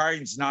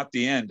dying's not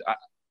the end.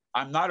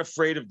 I'm not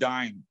afraid of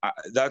dying.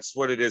 That's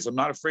what it is. I'm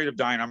not afraid of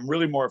dying. I'm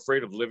really more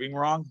afraid of living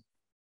wrong.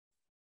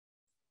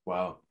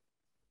 Wow.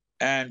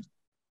 And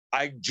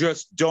I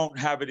just don't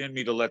have it in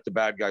me to let the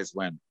bad guys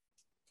win.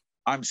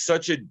 I'm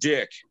such a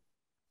dick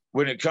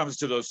when it comes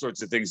to those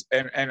sorts of things.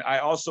 And I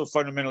also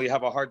fundamentally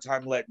have a hard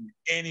time letting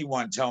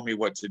anyone tell me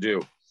what to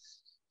do.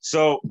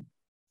 So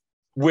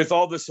with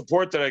all the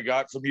support that I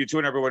got from you two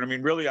and everyone, I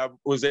mean, really, I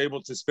was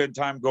able to spend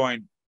time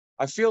going,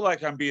 I feel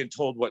like I'm being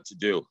told what to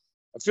do.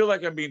 I feel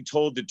like I'm being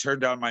told to turn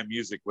down my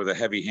music with a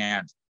heavy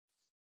hand.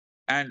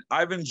 And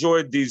I've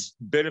enjoyed these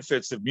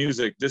benefits of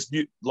music. This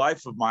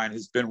life of mine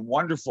has been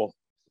wonderful.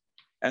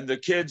 And the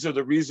kids are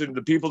the reason,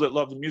 the people that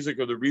love the music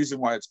are the reason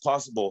why it's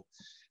possible.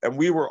 And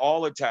we were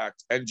all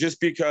attacked. And just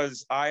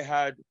because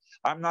I'm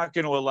not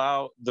going to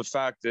allow the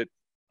fact that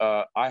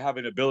I have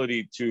an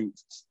ability to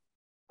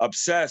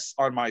obsess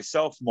on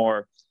myself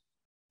more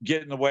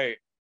get in the way.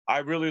 I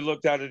really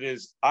looked at it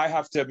as I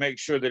have to make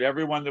sure that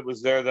everyone that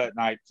was there that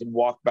night can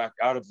walk back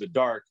out of the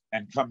dark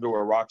and come to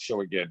a rock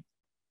show again.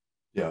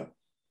 Yeah.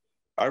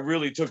 I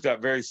really took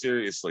that very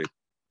seriously.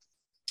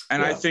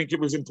 And I think it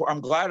was important.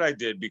 I'm glad I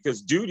did,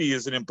 because duty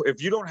is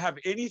if you don't have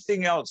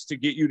anything else to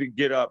get you to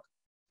get up,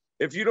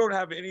 if you don't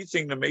have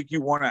anything to make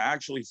you want to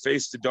actually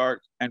face the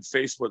dark and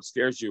face what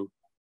scares you,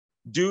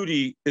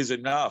 duty is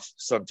enough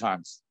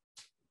sometimes.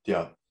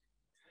 Yeah.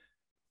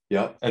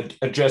 Yeah. And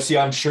Jesse,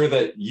 I'm sure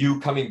that you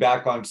coming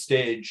back on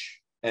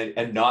stage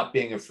and not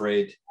being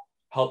afraid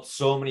helped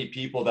so many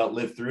people that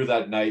lived through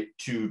that night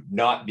to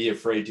not be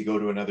afraid to go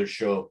to another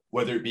show,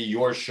 whether it be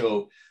your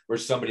show or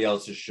somebody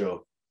else's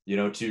show, you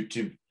know, to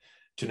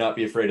not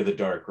be afraid of the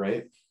dark,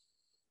 right?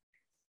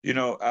 You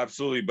know,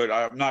 absolutely. But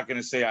I'm not going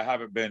to say I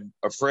haven't been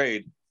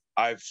afraid.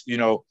 I've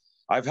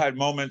had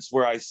moments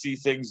where I see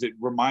things that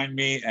remind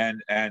me,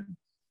 and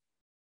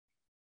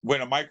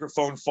when a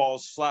microphone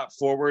falls flat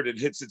forward and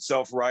hits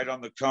itself right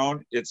on the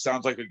cone, it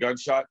sounds like a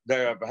gunshot.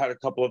 I've had a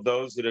couple of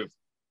those that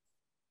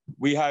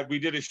we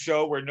did a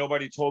show where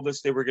nobody told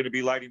us they were going to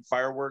be lighting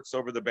fireworks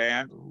over the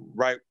band,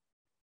 right?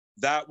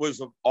 That was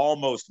an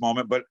almost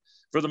moment, but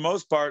for the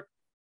most part,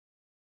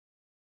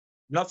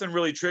 nothing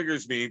really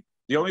triggers me.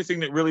 The only thing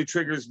that really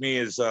triggers me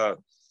is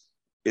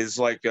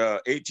like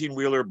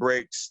 18-wheeler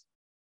brakes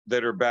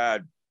that are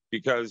bad,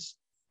 because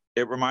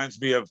it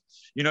reminds me of,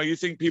 you know, you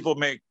think people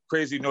make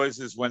crazy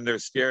noises when they're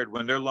scared.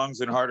 When their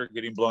lungs and heart are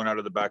getting blown out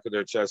of the back of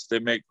their chest, they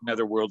make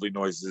netherworldly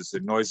noises,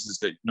 and noises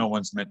that no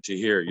one's meant to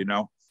hear, you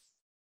know?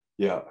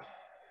 Yeah.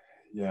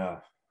 Yeah.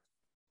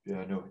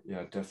 Yeah. No.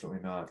 Yeah,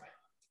 definitely not.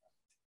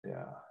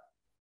 Yeah.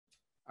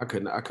 I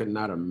could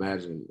not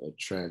imagine a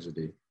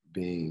tragedy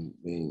being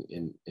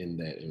in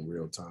that in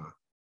real time.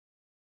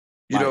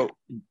 You know,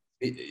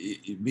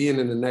 being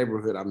in the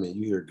neighborhood, I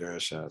mean, you hear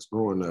gunshots.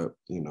 Growing up,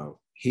 you know,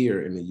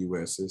 here in the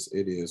U.S.,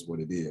 it is what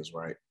it is,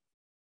 right?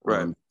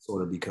 Right.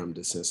 Sort of become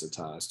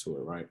desensitized to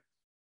it, right?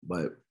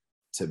 But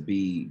to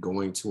be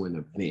going to an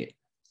event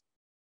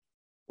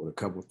with a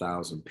couple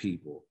thousand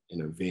people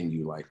in a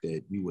venue like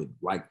that, you would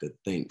like to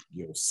think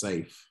you're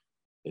safe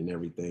and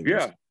everything.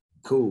 Yeah.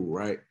 Cool,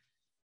 right?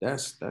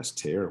 That's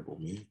terrible,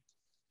 man.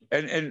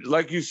 And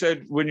like you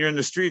said, when you're in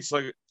the streets,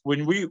 like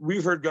when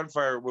we've heard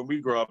gunfire when we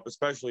grow up,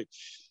 especially,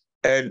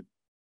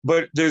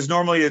 but there's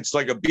normally, it's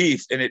like a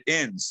beef and it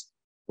ends.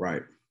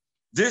 Right.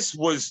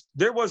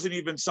 There wasn't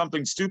even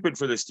something stupid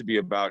for this to be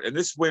about. And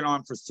this went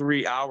on for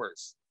 3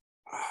 hours.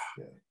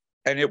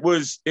 And it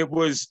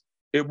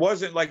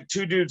wasn't like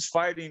two dudes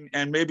fighting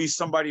and maybe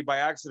somebody by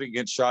accident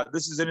gets shot.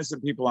 This is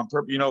innocent people on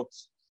purpose. You know,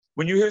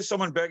 when you hear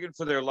someone begging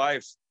for their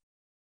life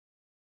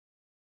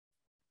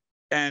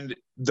and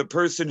the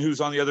person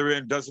who's on the other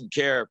end doesn't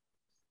care,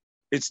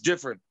 it's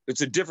different.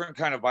 It's a different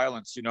kind of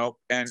violence, you know?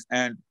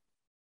 And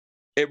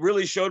it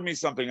really showed me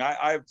something.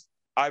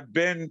 I've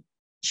been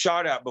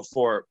shot at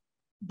before,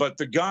 but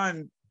the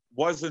gun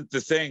wasn't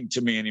the thing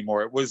to me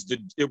anymore. It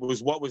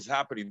was what was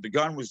happening. The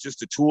gun was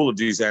just a tool of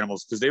these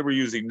animals, because they were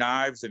using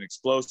knives and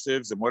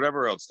explosives and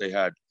whatever else they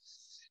had,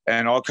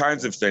 and all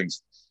kinds of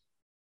things.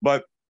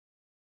 But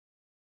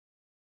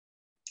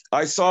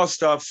I saw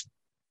stuff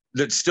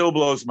that still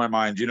blows my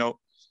mind. You know,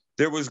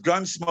 there was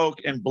gun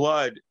smoke and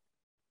blood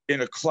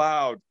in a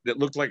cloud that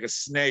looked like a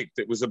snake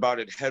that was about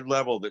at head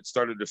level that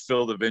started to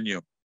fill the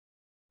venue.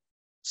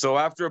 So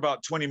after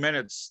about 20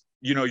 minutes,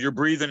 you know, you're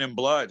breathing in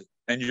blood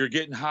and you're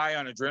getting high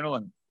on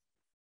adrenaline.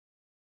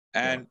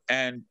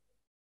 And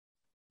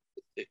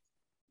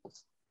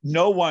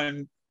no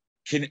one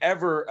can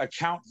ever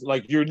account,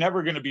 like, you're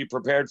never going to be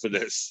prepared for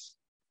this.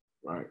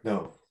 Right.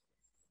 No.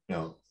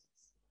 And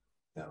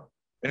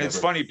Never. It's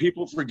funny,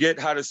 people forget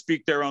how to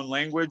speak their own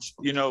language.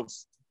 You know,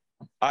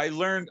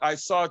 I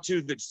saw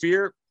too that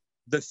fear,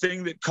 the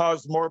thing that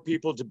caused more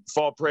people to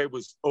fall prey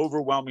was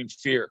overwhelming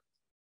fear.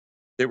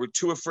 They were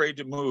too afraid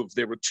to move.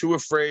 They were too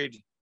afraid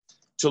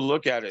to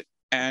look at it.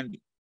 And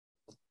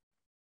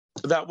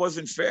that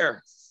wasn't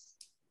fair.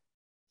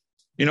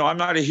 I'm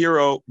not a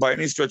hero by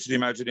any stretch of the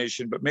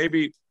imagination, but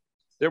maybe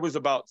there was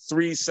about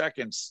 3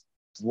 seconds.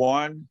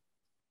 1,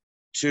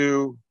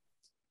 2,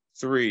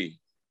 3.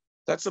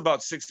 That's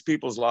about 6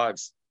 people's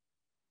lives.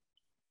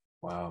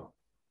 Wow.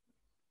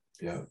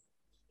 Yeah.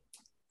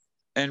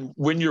 And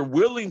when you're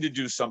willing to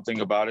do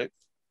something about it,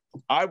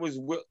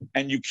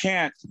 and you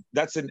can't,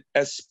 that's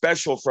a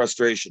special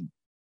frustration.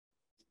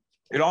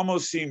 It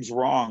almost seems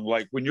wrong.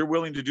 Like when you're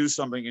willing to do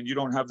something and you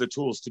don't have the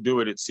tools to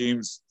do it, it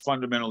seems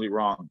fundamentally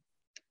wrong.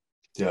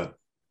 Yeah.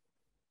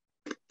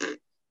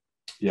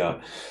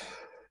 Yeah.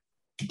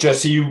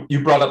 Jesse,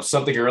 you brought up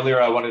something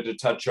earlier I wanted to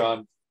touch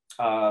on.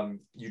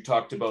 You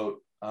talked about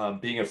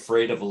being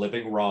afraid of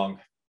living wrong.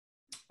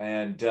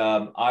 And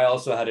I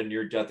also had a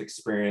near-death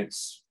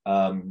experience,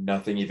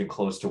 nothing even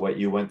close to what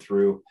you went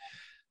through.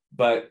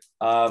 But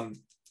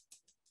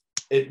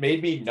it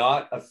made me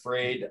not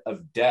afraid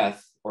of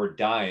death or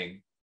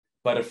dying,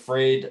 but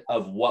afraid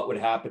of what would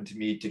happen to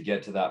me to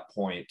get to that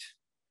point.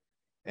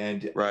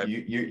 And right.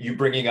 you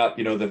bringing up,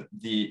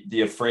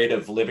 the afraid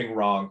of living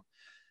wrong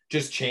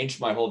just changed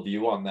my whole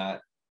view on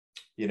that,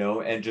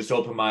 and just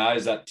opened my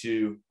eyes up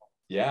to,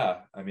 I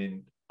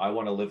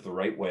want to live the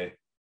right way.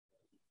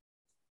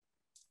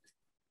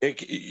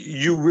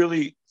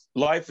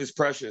 Life is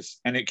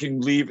precious and it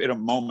can leave in a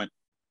moment.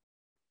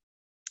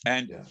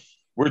 And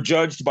we're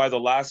judged by the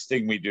last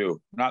thing we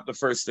do, not the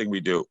first thing we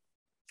do.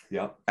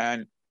 Yeah.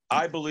 And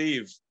I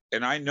believe,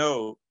 and I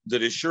know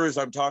that as sure as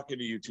I'm talking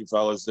to you two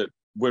fellas, that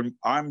when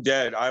I'm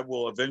dead, I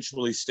will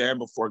eventually stand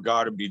before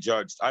God and be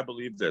judged. I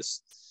believe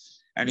this.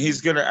 And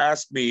he's going to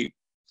ask me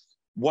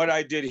what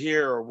I did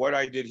here or what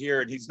I did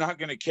here. And he's not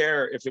going to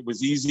care if it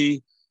was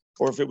easy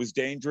or if it was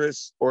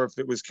dangerous or if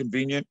it was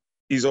convenient.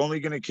 He's only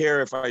going to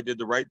care if I did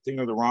the right thing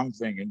or the wrong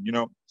thing. And,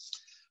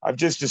 I've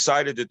just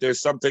decided that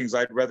there's some things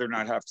I'd rather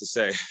not have to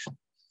say.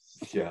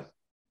 Yeah.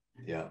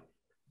 Yeah.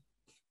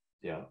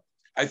 Yeah.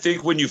 I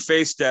think when you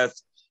face death,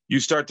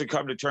 you start to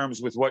come to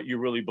terms with what you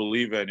really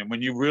believe in. And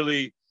when you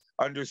really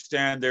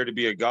understand there to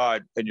be a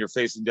God and you're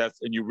facing death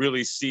and you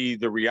really see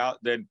the reality,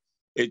 then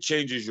it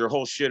changes your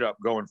whole shit up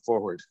going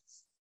forward.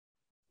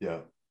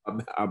 Yeah.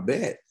 I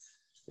bet.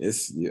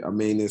 It's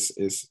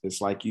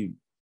like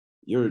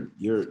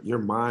your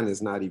mind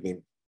is not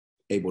even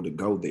able to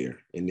go there,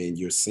 and then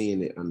you're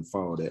seeing it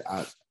unfold.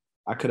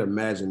 I could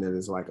imagine that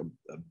it's like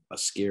a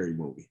scary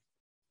movie.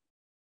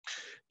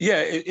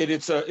 Yeah,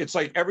 it's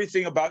like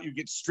everything about you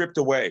gets stripped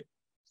away.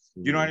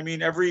 You know what I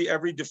mean?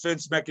 Every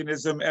defense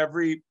mechanism,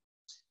 every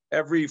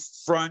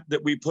front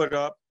that we put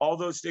up, all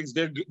those things,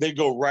 they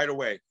go right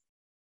away.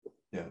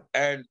 Yeah.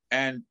 And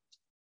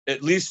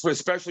at least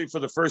especially for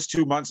the first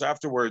 2 months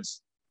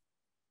afterwards,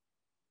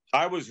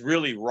 I was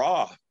really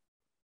raw.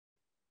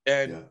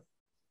 And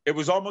it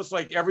was almost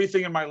like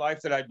everything in my life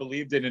that I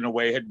believed in a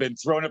way, had been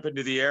thrown up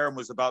into the air and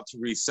was about to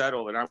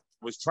resettle. And I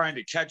was trying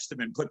to catch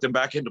them and put them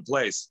back into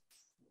place.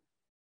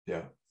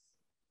 Yeah.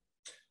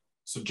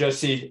 So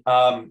Jesse,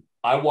 I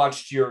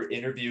watched your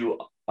interview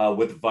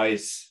with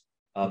Vice.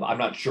 I'm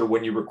not sure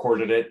when you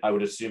recorded it. I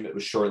would assume it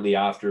was shortly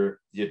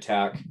after the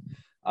attack.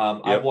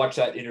 I've watched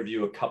that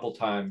interview a couple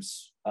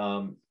times.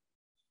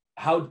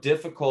 How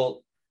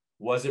difficult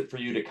was it for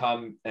you to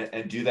come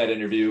and do that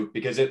interview?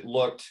 Because it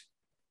looked,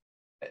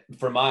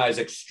 from my eyes,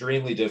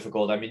 extremely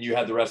difficult. I mean, you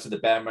had the rest of the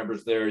band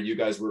members there. You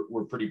guys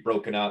were pretty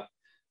broken up.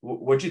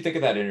 What'd you think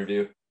of that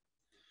interview?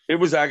 It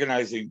was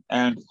agonizing,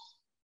 and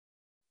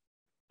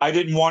I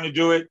didn't want to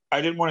do it.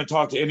 I didn't want to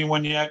talk to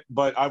anyone yet,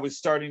 but I was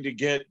starting to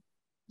get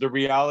the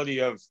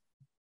reality of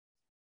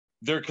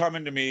they're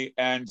coming to me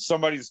and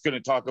somebody's going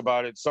to talk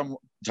about it some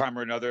time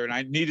or another. And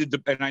I needed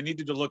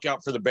to look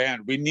out for the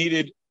band. We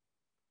needed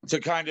to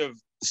kind of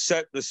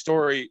set the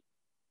story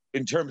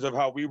in terms of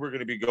how we were going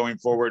to be going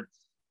forward.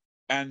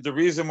 And the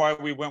reason why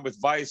we went with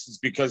Vice is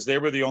because they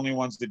were the only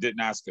ones that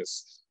didn't ask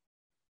us.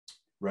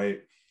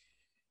 Right.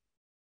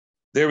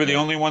 They were the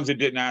only ones that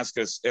didn't ask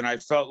us. And I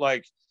felt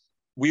like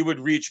we would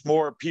reach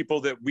more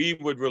people that we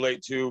would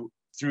relate to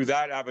through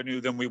that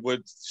avenue than we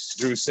would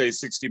through, say,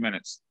 60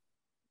 Minutes.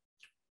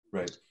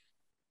 Right.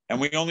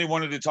 And we only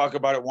wanted to talk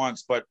about it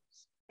once, but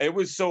it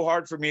was so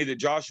hard for me that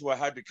Joshua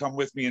had to come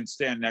with me and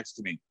stand next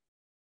to me.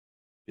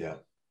 Yeah.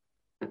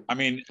 I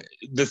mean,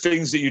 the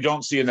things that you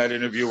don't see in that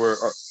interview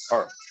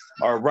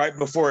are right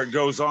before it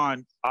goes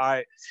on.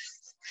 I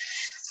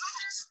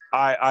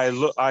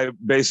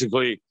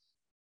basically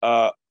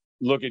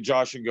look at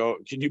Josh and go,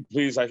 "Can you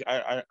please?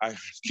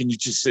 Can you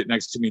just sit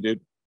next to me,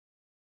 dude?"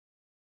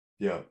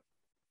 Yeah.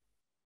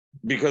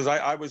 Because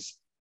I was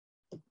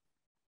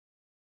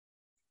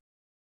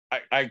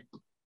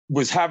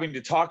having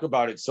to talk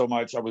about it so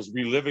much. I was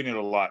reliving it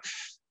a lot.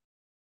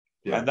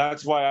 Yeah. And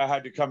that's why I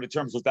had to come to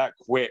terms with that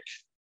quick.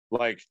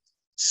 Like,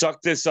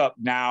 suck this up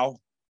now,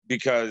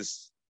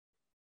 because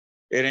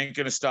it ain't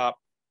going to stop.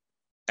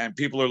 And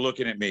people are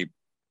looking at me.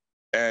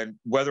 And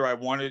whether I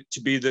want it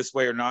to be this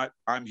way or not,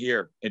 I'm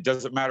here. It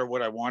doesn't matter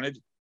what I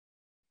wanted.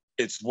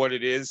 It's what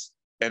it is.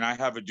 And I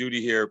have a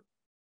duty here.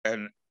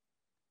 And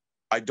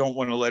I don't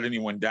want to let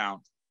anyone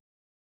down.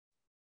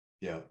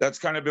 Yeah. That's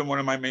kind of been one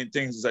of my main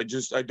things is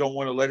I don't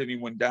want to let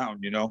anyone down,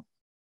 you know?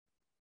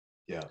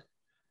 Yeah.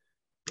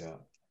 Yeah.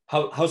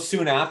 How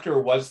soon after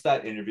was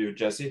that interview,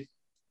 Jesse?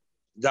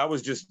 That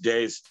was just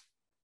days.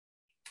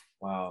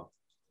 Wow.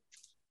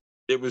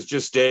 It was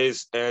just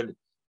days. And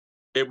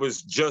it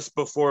was just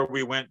before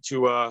we went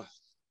to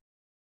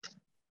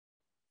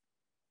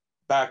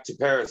back to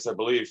Paris, I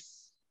believe.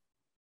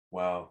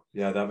 Wow.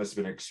 Yeah, that must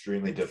have been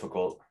extremely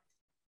difficult.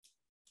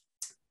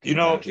 You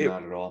know,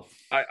 not at all.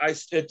 I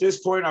at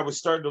this point I was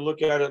starting to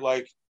look at it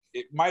like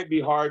it might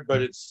be hard,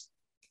 but it's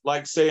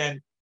like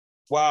saying,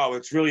 wow,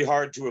 it's really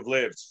hard to have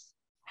lived.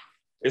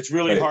 It's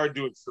really hard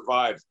to have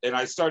survived. And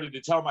I started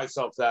to tell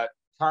myself that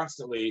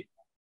constantly.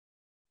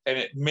 And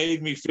it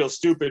made me feel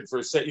stupid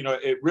for you know,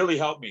 it really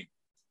helped me.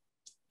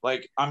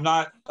 Like, I'm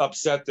not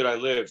upset that I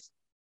lived.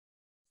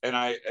 And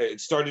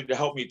it started to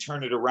help me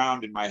turn it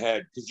around in my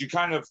head. Because you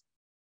kind of,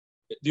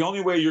 the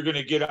only way you're going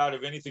to get out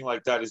of anything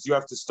like that is you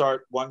have to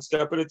start one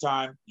step at a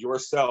time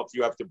yourself.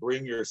 You have to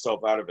bring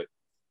yourself out of it.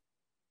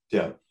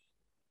 Yeah.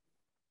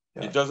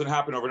 It doesn't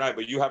happen overnight,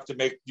 but you have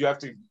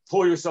to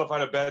pull yourself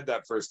out of bed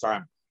that first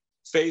time.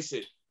 Face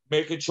it.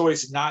 Make a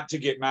choice not to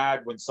get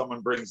mad when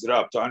someone brings it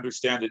up, to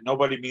understand that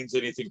nobody means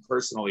anything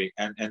personally,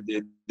 and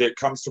it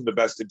comes from the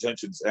best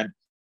intentions. And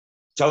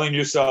telling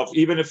yourself,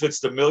 even if it's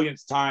the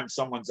millionth time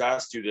someone's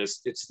asked you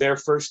this, it's their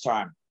first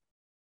time.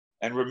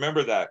 And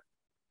remember that.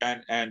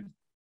 And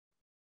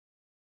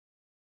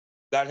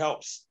that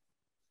helps.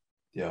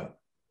 Yeah.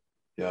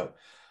 Yeah.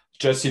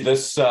 Jesse,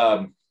 this,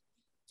 I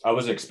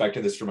wasn't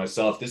expecting this for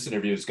myself. This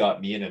interview has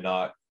got me in a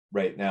knot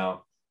right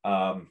now.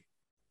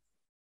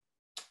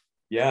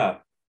 Yeah.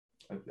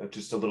 I'm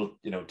just a little,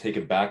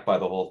 taken back by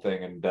the whole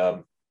thing.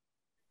 And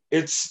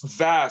it's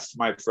vast,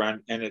 my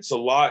friend. And it's a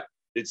lot.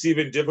 It's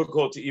even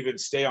difficult to even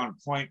stay on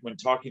point when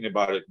talking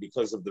about it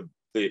because of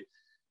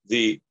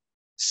the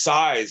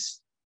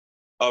size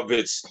of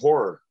its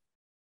horror.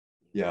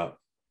 Yeah.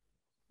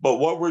 But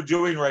what we're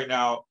doing right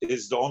now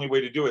is the only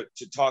way to do it,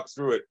 to talk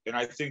through it. And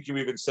I think you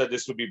even said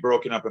this would be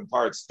broken up in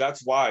parts.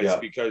 That's wise,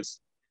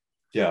 because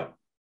the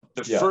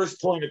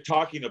first point of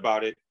talking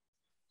about it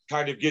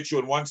kind of gets you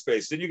in one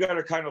space. Then you got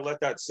to kind of let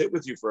that sit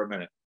with you for a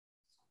minute.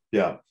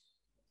 Yeah.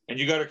 And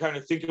you got to kind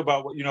of think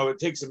about what, it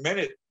takes a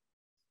minute.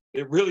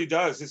 It really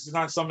does. This is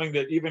not something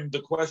that even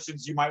the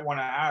questions you might want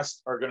to ask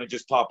are going to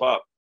just pop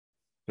up.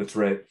 That's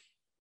right.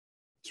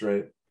 That's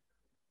right.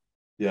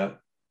 Yeah.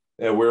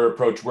 Yeah, we're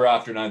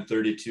after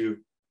 9:32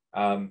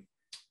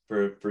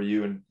 for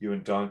you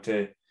and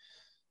Dante.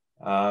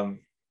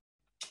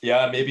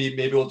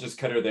 Maybe we'll just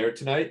cut her there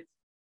tonight.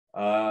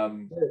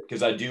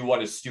 Because I do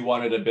want to stew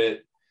on it a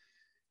bit.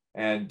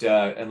 And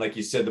like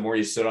you said, the more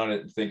you sit on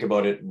it and think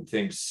about it and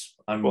things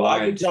unwind. Well, I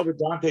can tell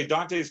that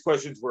Dante's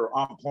questions were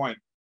on point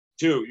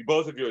too,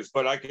 both of yours,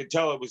 but I could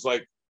tell it was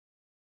like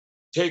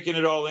taking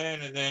it all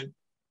in,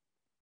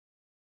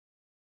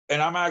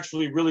 and I'm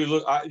actually really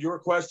your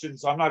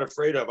questions I'm not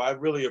afraid of. I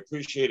really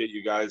appreciate it,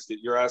 you guys, that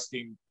you're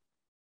asking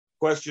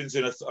questions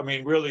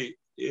really,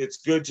 it's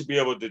good to be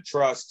able to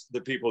trust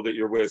the people that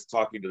you're with,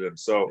 talking to them.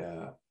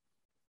 So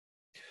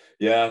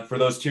yeah, for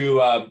those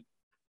two, I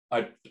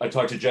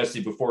talked to Jesse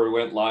before we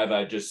went live.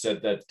 I just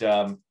said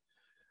that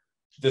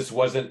this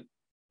wasn't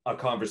a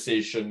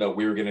conversation that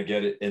we were going to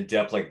get in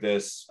depth like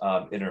this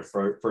in our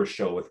first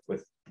show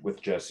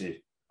with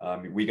Jesse.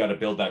 We got to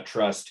build that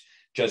trust.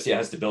 Jesse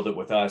has to build it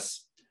with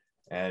us.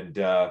 And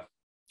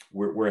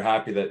we're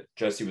happy that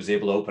Jesse was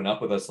able to open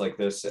up with us like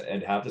this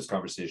and have this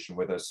conversation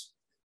with us.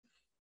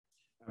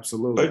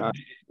 Absolutely.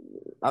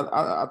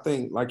 I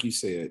think, like you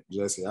said,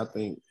 Jesse, I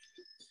think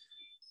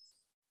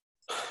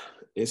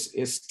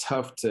it's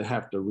tough to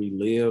have to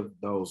relive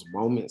those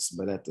moments,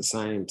 but at the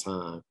same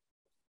time,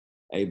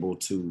 able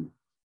to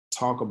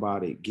talk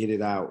about it, get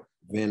it out,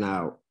 vent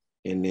out,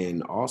 and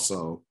then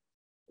also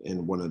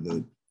in one of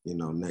the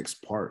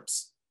next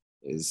parts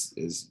is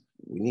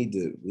we need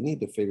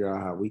to figure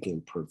out how we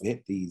can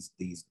prevent these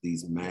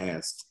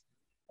mass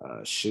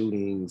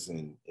shootings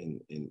and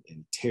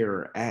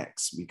terror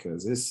acts,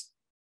 because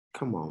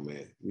come on,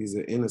 man, these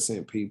are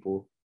innocent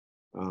people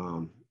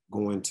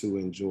going to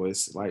enjoy,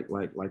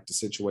 like the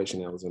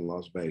situation that was in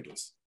Las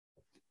Vegas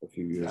a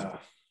few years ago.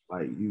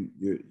 Like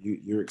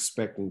you're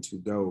expecting to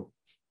go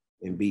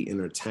and be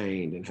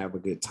entertained and have a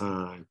good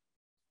time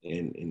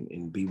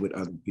and be with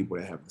other people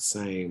that have the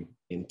same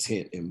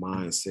intent and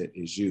mindset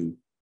as you,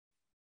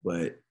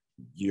 but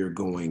you're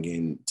going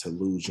in to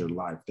lose your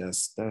life.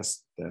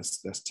 That's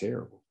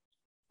terrible.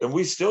 And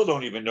we still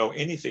don't even know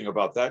anything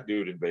about that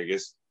dude in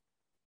Vegas.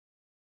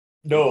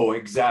 No,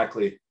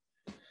 exactly.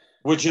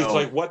 Which is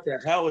like, what the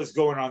hell is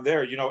going on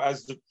there?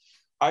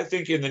 I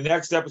think in the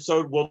next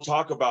episode, we'll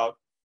talk about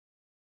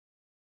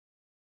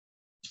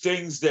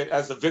things that,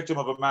 as a victim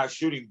of a mass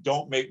shooting,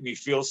 don't make me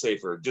feel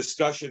safer.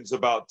 Discussions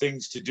about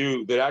things to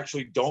do that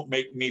actually don't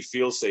make me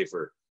feel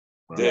safer,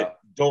 that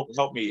don't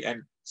help me.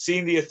 And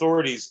seeing the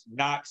authorities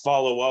not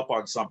follow up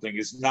on something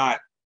is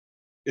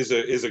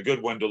a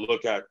good one to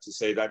look at, to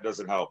say that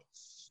doesn't help.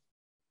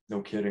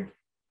 No kidding.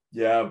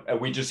 Yeah, and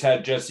we just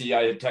had Jesse.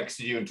 I had texted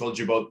you and told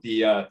you about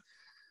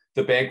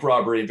the bank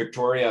robbery in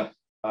Victoria,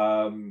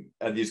 and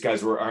these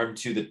guys were armed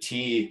to the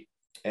T.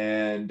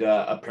 And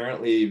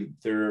apparently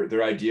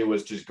their idea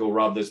was just go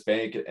rob this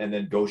bank and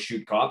then go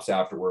shoot cops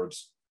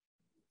afterwards.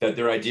 That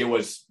their idea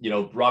was,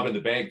 robbing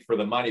the bank for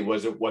the money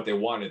wasn't what they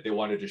wanted. They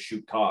wanted to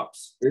shoot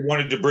cops. They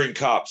wanted to bring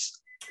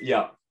cops.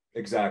 Yeah,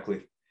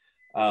 exactly.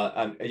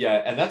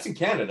 And that's in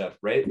Canada,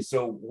 right?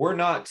 So we're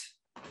not,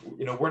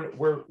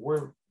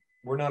 we're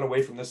not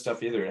away from this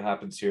stuff either. It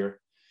happens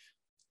here,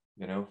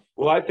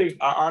 Well, I think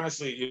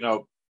honestly,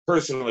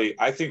 personally,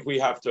 I think we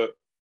have to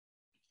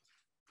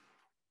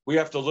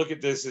look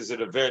at this as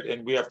an event,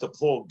 and we have to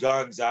pull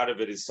guns out of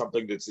it as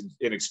something that's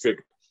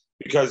inextricable.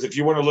 Because if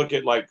you want to look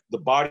at like the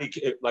body,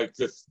 like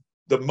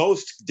the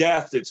most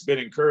death that's been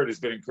incurred has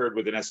been incurred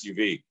with an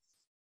SUV.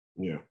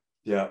 Yeah.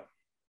 Yeah.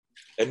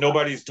 And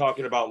nobody's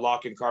talking about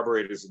locking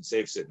carburetors and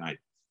safes at night.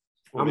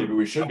 Well, maybe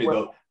we should be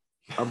though.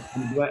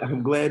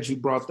 I'm glad you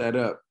brought that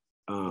up.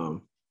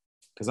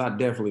 Because I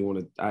definitely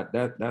want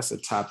to. That's a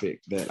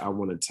topic that I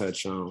want to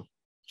touch on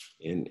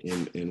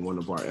in one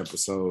of our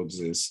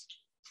episodes. Is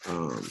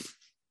I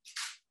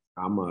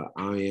am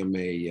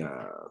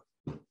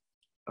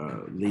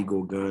a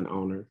legal gun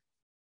owner.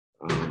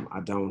 I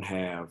don't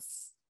have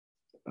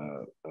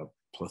a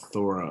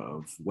plethora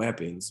of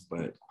weapons,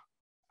 but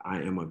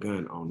I am a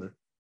gun owner.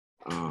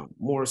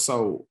 More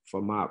so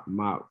for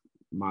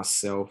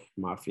myself,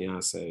 my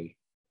fiance,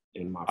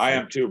 and my. I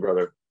am too,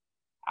 brother.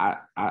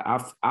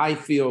 I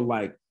feel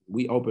like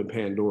we open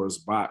Pandora's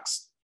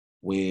box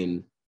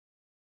when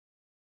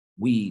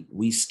we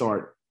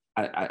start.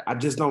 I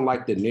just don't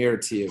like the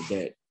narrative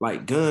that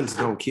like guns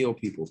don't kill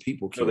people.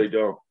 People kill. No, they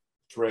don't.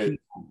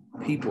 Right.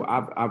 People.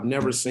 I've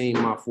never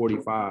seen my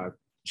 45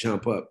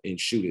 jump up and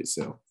shoot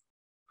itself.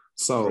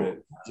 So Right.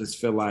 I just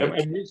feel like,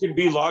 and we can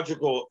be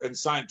logical and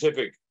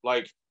scientific.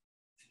 Like,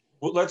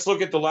 well, let's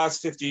look at the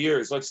last 50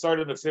 years. Let's start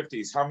in the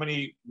 50s. How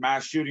many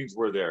mass shootings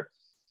were there?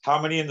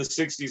 How many in the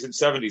 60s and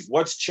 70s?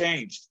 What's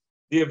changed?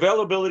 The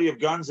availability of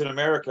guns in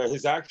America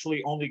has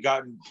actually only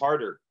gotten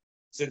harder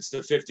since the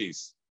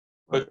 50s.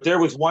 But there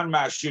was one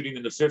mass shooting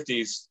in the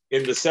 50s.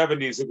 In the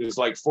 70s, it was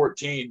like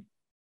 14.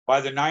 By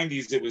the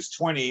 90s, it was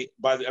 20.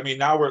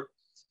 Now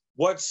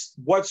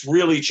what's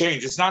really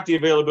changed? It's not the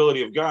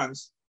availability of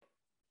guns.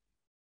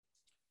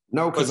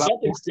 no, But because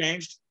something's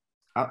changed.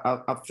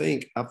 I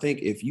think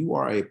if you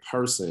are a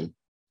person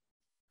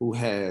who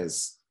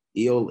has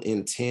ill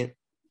intent,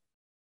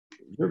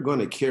 you're going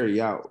to carry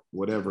out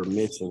whatever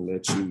mission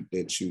that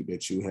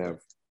you have,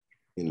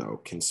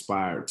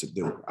 conspired to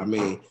do. I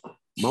mean,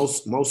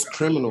 most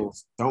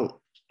criminals don't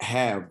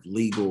have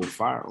legal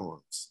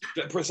firearms.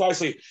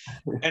 Precisely.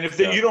 And if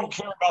you don't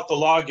care about the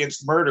law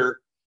against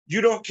murder,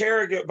 you don't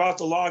care about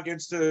the law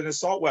against an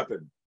assault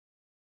weapon.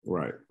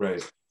 Right.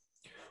 Right.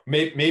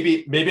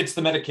 Maybe it's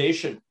the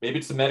medication. Maybe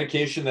it's the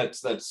medication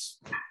that's If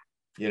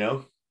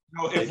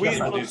we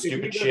go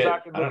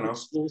back and look at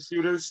school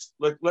shooters,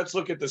 let's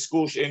look at the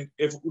school. And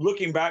if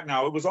looking back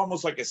now, it was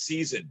almost like a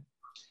season.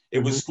 It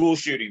was school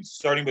shootings,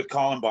 starting with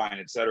Columbine,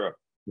 etc.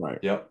 Right.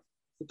 Yep.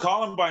 The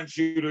Columbine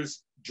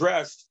shooters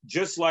dressed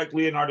just like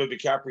Leonardo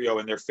DiCaprio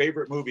in their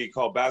favorite movie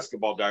called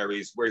Basketball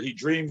Diaries, where he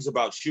dreams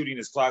about shooting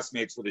his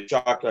classmates with a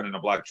shotgun and a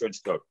black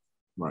trench coat.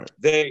 Right.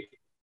 They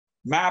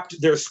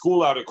mapped their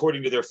school out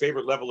according to their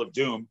favorite level of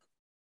doom,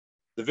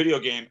 the video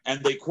game,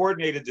 and they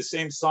coordinated the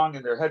same song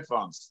in their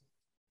headphones.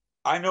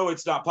 I know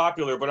it's not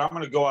popular, but I'm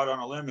going to go out on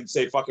a limb and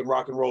say fucking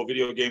rock and roll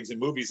video games and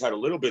movies had a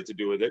little bit to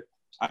do with it.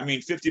 I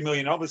mean, 50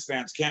 million Elvis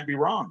fans can't be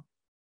wrong.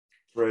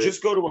 Right.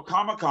 Just go to a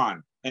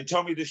Comic-Con and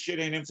tell me this shit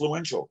ain't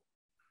influential.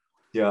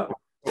 Yeah.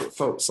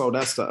 So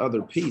that's the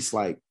other piece.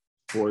 Like,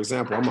 for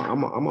example,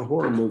 I'm a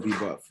horror movie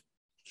buff.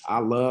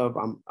 I'm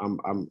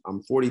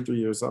 43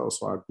 years old,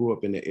 so I grew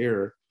up in the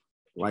era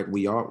like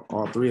we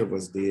all three of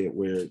us did,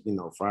 where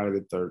Friday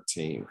the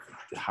 13th,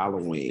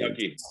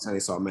 Halloween,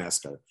 Chainsaw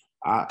Massacre.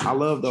 I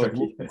love those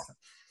movies.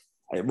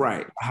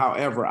 Right.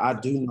 However, I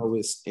do know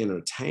it's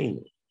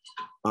entertainment.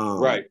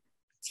 Right.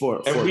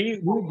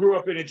 We grew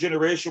up in a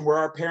generation where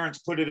our parents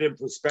put it in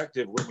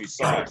perspective when we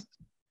saw it.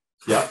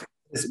 Yeah.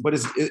 But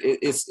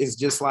it's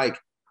just like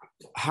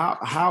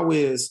how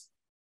is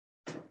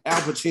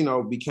Al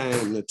Pacino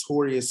became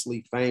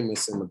notoriously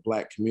famous in the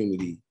Black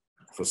community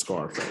for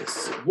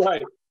Scarface.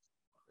 Right.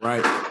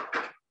 Right.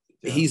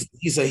 Yeah.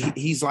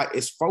 He's like,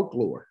 it's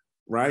folklore,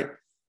 right?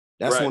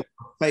 That's one of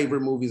my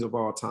favorite movies of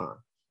all time.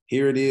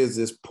 Here it is,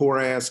 this poor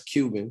ass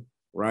Cuban,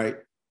 right?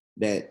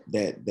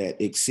 That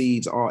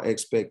exceeds all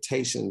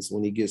expectations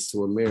when he gets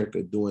to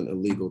America doing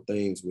illegal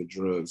things with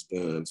drugs,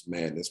 guns,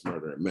 madness,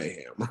 murder, and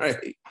mayhem,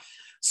 right?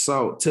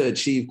 So to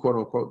achieve, quote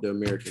unquote, the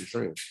American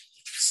dream.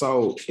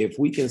 So if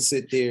we can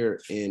sit there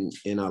and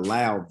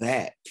allow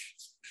that,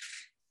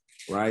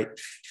 right,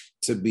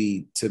 to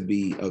be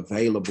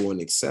available and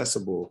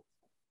accessible,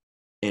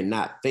 and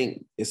not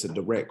think it's a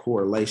direct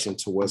correlation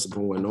to what's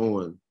going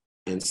on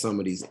in some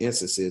of these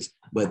instances,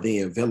 but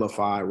then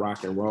vilify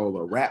rock and roll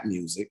or rap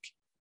music.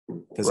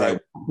 Because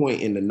at one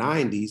point in the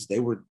 90s, they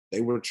were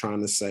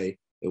trying to say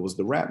it was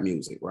the rap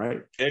music,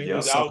 right? And it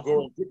was Al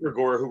Gore and Tipper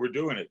Gore who were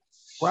doing it.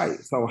 Right.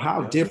 So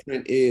how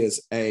different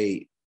is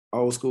a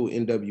old school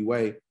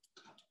NWA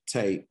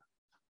tape,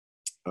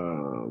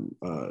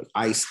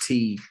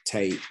 Ice-T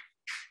tape,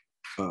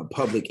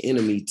 Public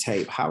Enemy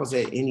tape? How is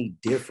that any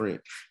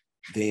different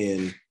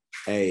than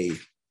a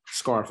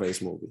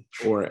Scarface movie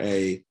or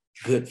a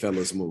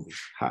Goodfellas movie?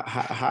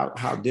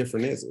 How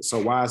different is it?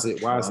 So why is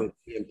it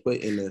being put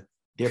in a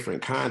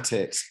different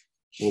context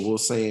where we're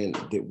saying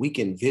that we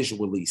can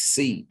visually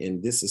see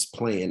and this is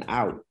playing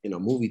out in a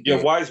movie theater?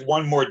 Yeah, why is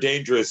one more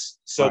dangerous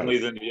suddenly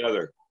than the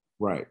other?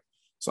 Right.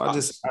 So I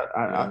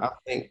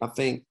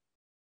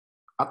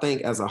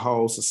think as a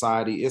whole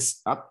society,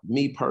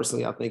 me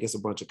personally, I think it's a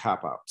bunch of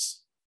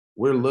cop-outs.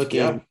 We're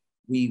looking,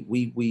 we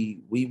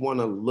want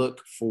to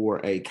look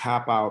for a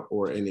cop-out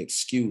or an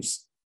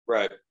excuse,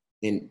 right,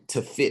 and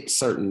to fit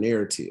certain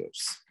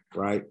narratives,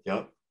 right?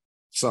 Yep.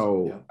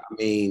 So I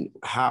mean,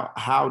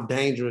 how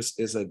dangerous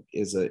is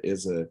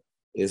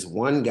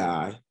one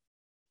guy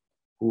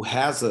who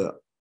has a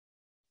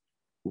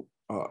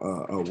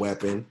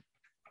weapon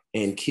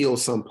and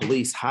kills some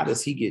police? How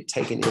does he get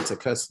taken into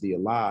custody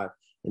alive?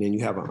 And then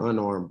you have an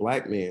unarmed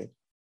black man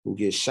who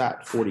gets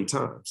shot 40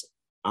 times.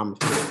 I'm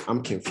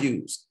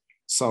confused.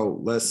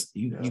 So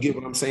you get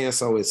what I'm saying?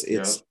 So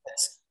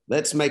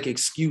let's make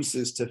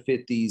excuses to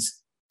fit these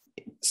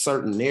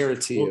certain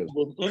narratives.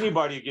 When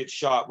anybody gets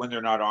shot when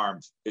they're not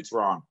armed, it's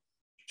wrong.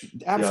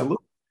 Absolutely.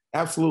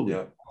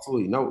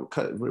 Absolutely. No,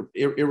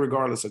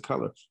 irregardless of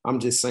color. I'm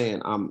just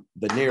saying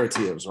the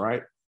narratives,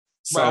 right?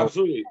 So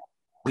absolutely.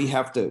 We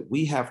have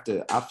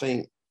to, I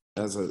think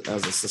as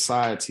a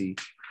society,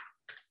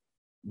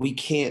 we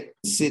can't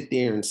sit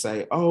there and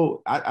say,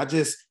 oh,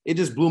 it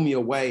just blew me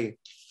away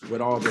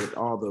with all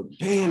the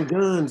ban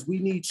guns. We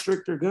need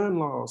stricter gun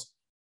laws.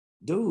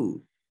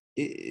 Dude,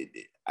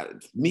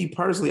 me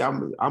personally,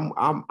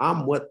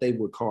 I'm what they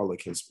would call a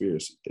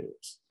conspiracy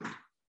theorist.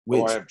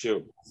 Which I have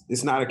too.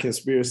 It's not a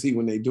conspiracy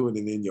when they do it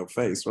in your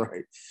face,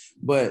 right?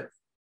 But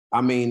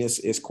I mean,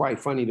 it's quite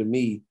funny to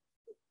me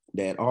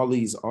that all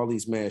these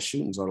mass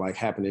shootings are like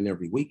happening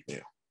every week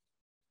now.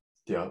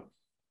 Yeah.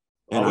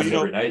 And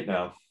every night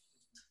now.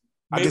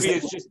 Maybe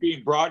it's just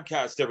being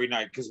broadcast every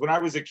night. Because when I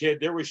was a kid,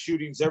 there were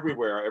shootings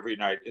everywhere every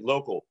night in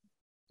local.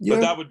 Yeah.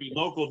 But that would be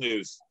local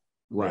news.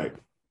 Right.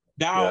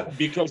 Now,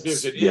 because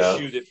there's an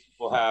issue that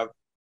people have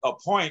a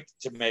point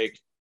to make,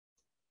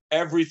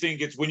 everything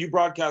gets, when you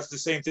broadcast the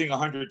same thing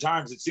 100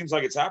 times, it seems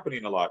like it's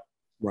happening a lot.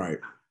 Right.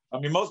 I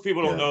mean, most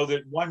people don't know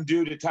that one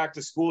dude attacked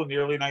a school in the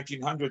early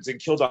 1900s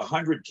and killed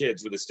 100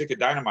 kids with a stick of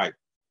dynamite.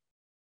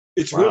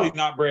 It's really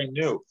not brand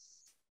new.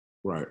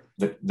 Right.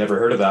 Never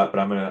heard of that, but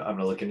I'm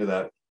gonna look into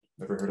that.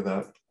 Never heard of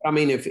that. I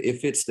mean, if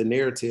it's the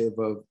narrative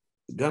of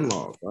gun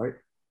laws, right?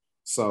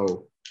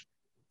 So,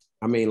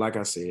 I mean, like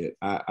I said,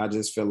 I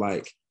just feel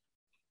like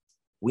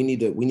we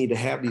need to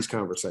have these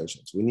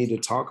conversations. We need to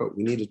talk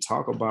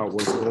about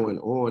what's going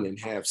on and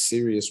have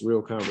serious,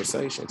 real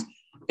conversations.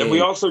 And we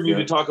also need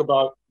to talk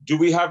about, do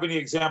we have any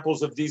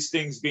examples of these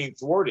things being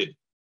thwarted?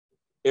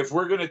 If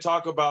we're going to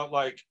talk about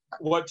like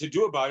what to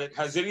do about it,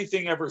 has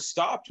anything ever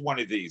stopped one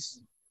of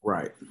these?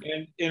 Right.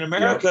 And in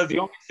America, the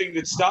only thing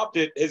that stopped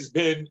it has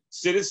been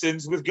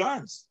citizens with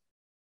guns.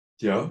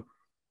 Yeah.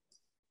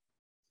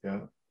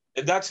 And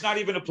that's not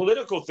even a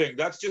political thing.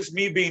 That's just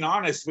me being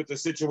honest with the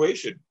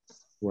situation.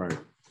 Right.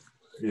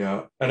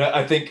 Yeah. And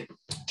I think,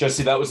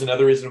 Jesse, that was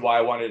another reason why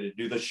I wanted to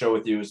do this show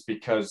with you, is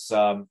because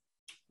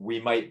we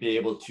might be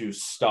able to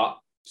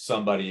stop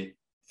somebody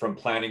from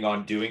planning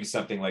on doing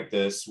something like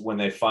this when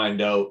they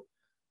find out,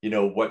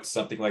 what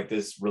something like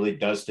this really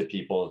does to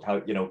people, how,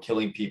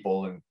 killing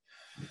people and,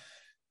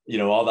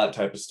 all that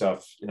type of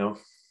stuff, And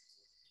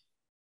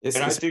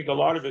I think a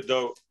lot of it,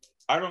 though,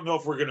 I don't know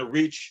if we're going to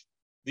reach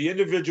the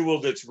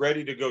individual that's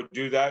ready to go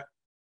do that.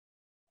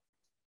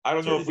 I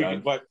don't know if we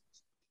can, but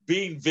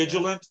being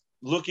vigilant,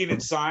 looking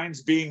at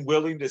signs, being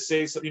willing to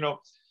say something,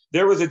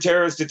 there was a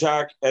terrorist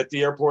attack at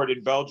the airport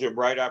in Belgium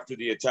right after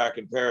the attack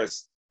in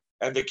Paris.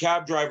 And the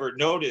cab driver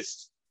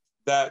noticed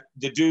that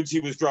the dudes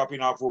he was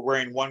dropping off were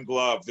wearing one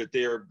glove, that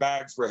their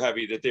bags were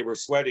heavy, that they were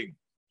sweating.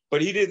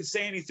 But he didn't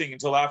say anything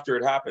until after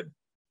it happened.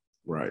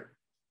 Right.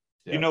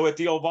 Yeah. At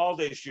the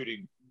Uvalde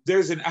shooting,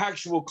 there's an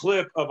actual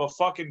clip of a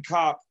fucking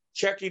cop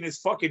checking his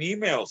fucking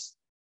emails.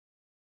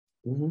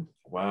 Mm-hmm.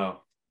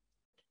 Wow.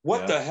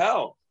 What the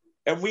hell?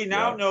 And we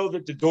now know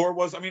that the door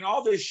was,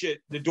 all this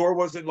shit, the door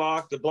wasn't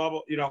locked, the blah,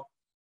 blah,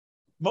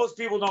 most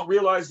people don't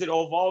realize that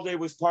Uvalde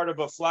was part of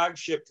a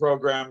flagship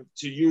program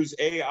to use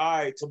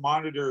AI to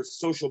monitor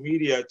social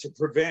media to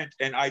prevent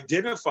and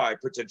identify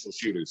potential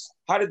shooters.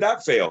 How did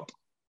that fail?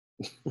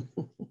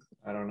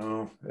 I don't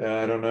know.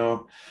 I don't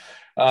know.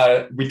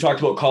 We talked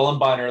about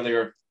Columbine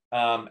earlier.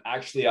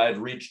 Actually, I had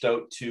reached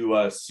out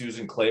to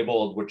Susan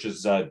Klebold, which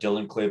is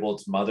Dylan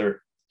Klebold's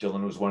mother.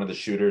 Dylan was one of the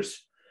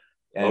shooters,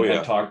 and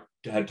had talked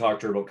to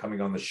her about coming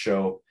on the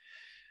show.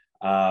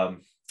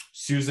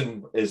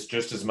 Susan is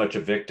just as much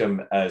a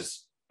victim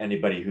as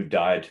anybody who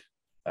died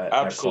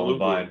at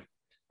Columbine.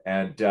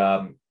 And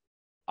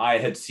I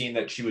had seen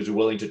that she was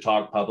willing to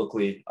talk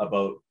publicly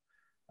about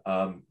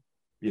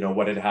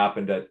what had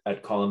happened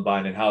at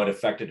Columbine and how it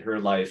affected her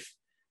life.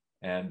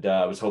 And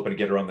I was hoping to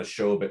get her on the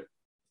show, but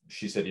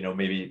she said,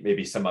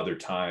 maybe some other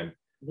time.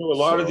 A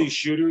lot of these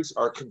shooters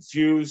are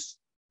confused,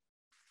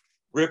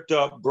 ripped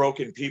up,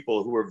 broken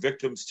people who are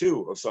victims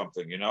too of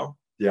something,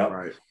 Yeah.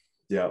 Right.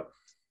 Yeah.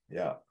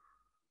 Yeah.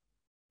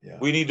 Yeah.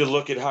 We need to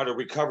look at how to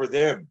recover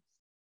them.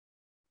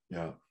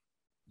 Yeah.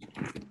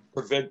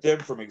 Prevent them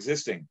from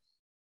existing.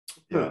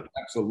 Yeah.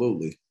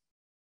 Absolutely.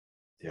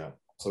 Yeah.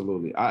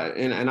 Absolutely.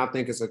 I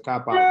think it's a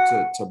cop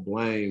out to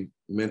blame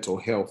mental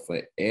health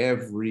for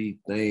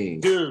everything.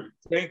 Dude,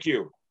 thank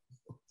you.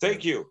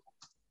 Thank you.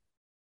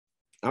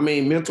 I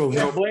mean, mental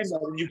health. Blame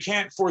that. You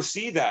can't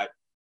foresee that.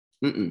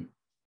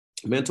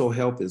 Mental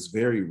health is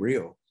very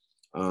real.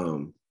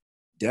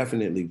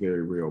 Definitely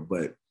very real.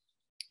 But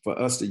for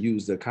us to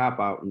use the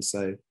cop out and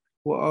say,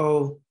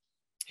 well,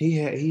 he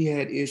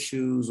had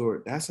issues,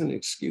 or that's an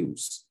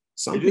excuse.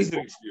 It is an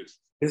excuse.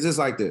 It's just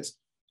like this.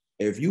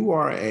 If you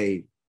are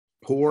a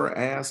poor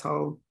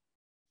asshole,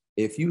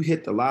 if you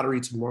hit the lottery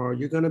tomorrow,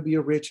 you're going to be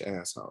a rich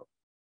asshole.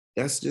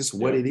 That's just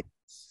what it is.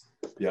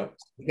 Yeah.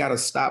 You got to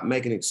stop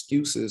making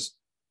excuses.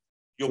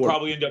 You'll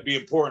probably end up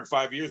being poor in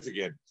 5 years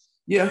again.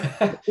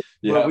 Yeah.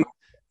 Yeah.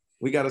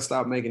 We got to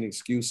stop making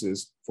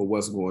excuses for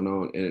what's going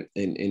on.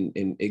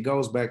 And it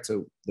goes back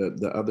to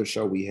the other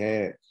show we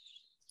had.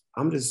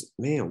 I'm just,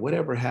 man,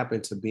 whatever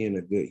happened to being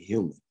a good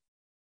human?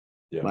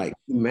 Yeah. Like,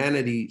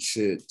 humanity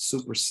should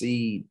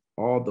supersede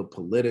all the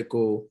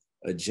political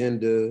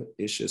agenda.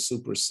 It should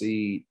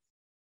supersede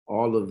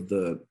all of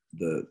the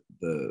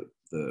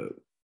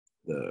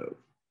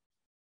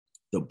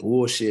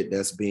bullshit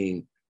that's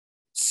being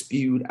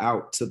spewed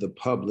out to the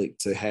public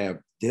to have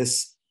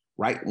this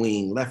right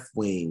wing, left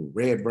wing,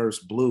 red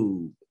versus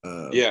blue,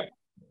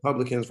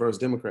 Republicans versus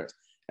Democrats.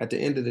 At the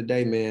end of the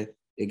day, man,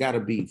 it got to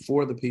be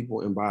for the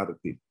people and by the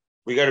people.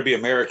 We got to be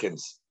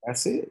Americans.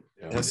 That's it.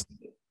 Yeah. That's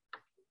it.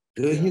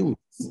 Good humans.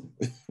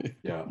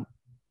 Yeah,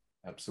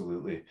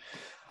 absolutely.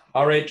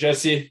 All right,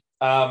 Jesse.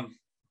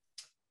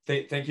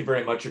 Thank you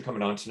very much for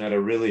coming on tonight. I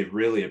really,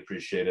 really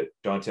appreciate it.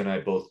 Dante and I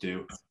both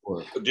do.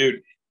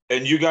 Dude,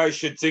 and you guys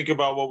should think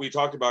about what we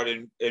talked about,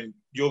 and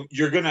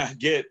you're gonna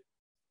get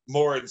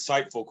more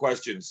insightful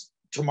questions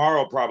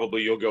tomorrow.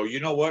 Probably you'll go, you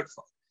know what?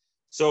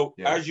 So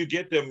as you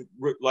get them,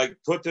 like,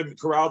 put them,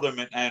 corral them,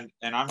 and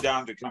I'm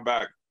down to come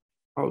back.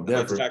 Oh, definitely.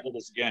 Let's tackle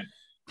this again.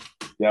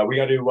 Yeah, we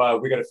got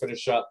to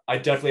finish up. I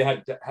definitely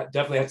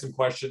had some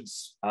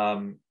questions.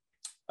 But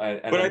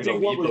I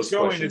think what we're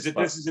showing is that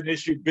this is an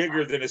issue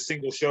bigger than a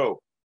single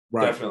show.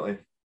 Right. Definitely.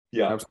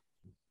 Yeah.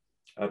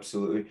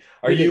 Absolutely.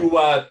 Are you?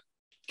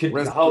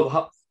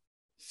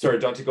 Sorry,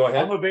 Dante, go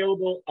ahead. I'm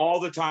available all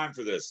the time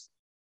for this.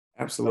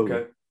 Absolutely.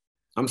 Okay.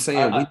 I'm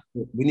saying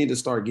we need to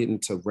start getting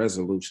to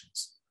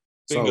resolutions.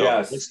 So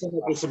yes. Let's come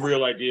up with some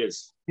real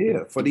ideas.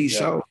 Yeah, for these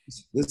shows,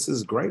 this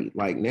is great.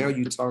 Like, now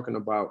you're talking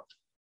about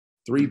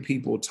 3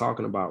 people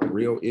talking about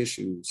real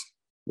issues.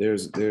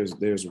 There's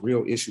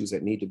real issues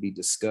that need to be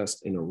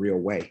discussed in a real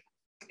way.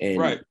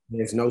 And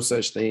there's no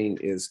such thing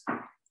as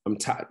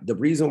the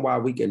reason why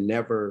we can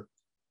never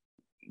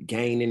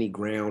gain any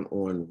ground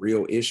on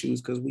real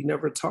issues, because we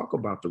never talk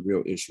about the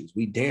real issues.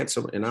 We dance,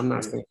 and I'm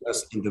not saying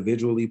us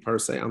individually per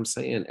se. I'm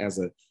saying as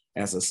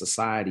a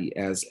society,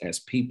 as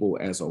people,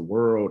 as a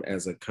world,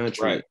 as a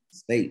country,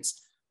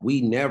 states. We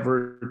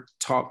never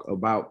talk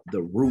about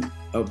the root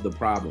of the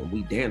problem.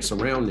 We dance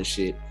around the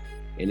shit,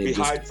 and we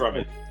hide from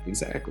it.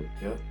 Exactly.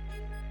 Yeah.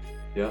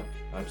 Yeah.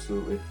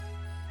 Absolutely.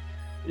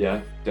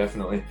 Yeah.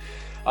 Definitely.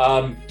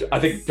 I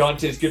think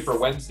Dante is good for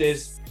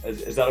Wednesdays.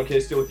 Is that okay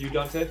still with you,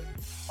 Dante?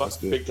 That's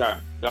good. Big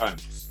time. Done.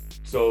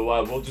 So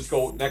we'll just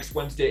go next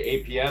Wednesday,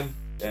 8 p.m.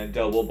 and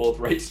we'll both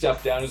write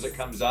stuff down as it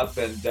comes up.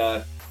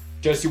 And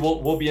Jesse,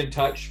 we'll be in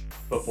touch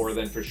before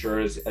then for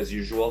sure, as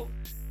usual.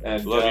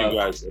 And love you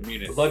guys. I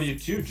mean it. Love you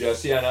too,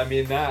 Jesse, and I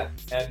mean that.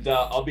 And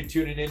I'll be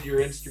tuning into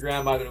your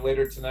Instagram either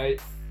later tonight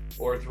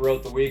or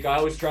throughout the week. I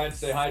always try and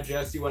say hi,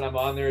 Jesse, when I'm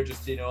on there,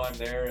 just so you know I'm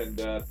there. And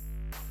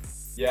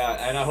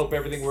and I hope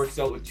everything works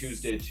out with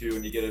Tuesday too,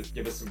 and you get to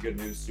give us some good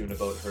news soon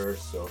about her.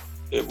 So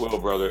it will,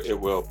 brother. It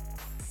will.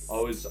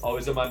 Always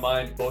in my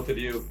mind, both of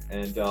you,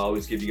 and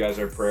always give you guys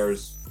our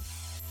prayers.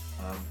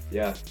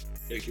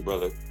 Thank you,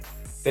 brother.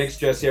 Thanks,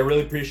 Jesse. I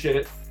really appreciate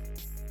it.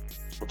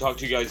 We'll talk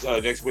to you guys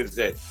next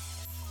Wednesday.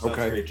 Sounds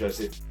great,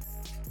 Jesse.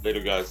 Later,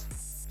 guys.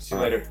 See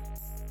you later.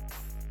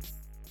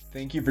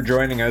 Thank you for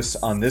joining us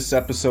on this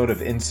episode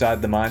of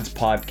Inside the Minds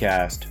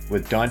podcast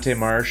with Dante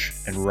Marsh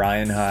and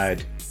Ryan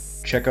Hyde.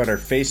 Check out our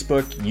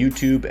Facebook,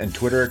 YouTube, and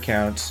Twitter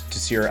accounts to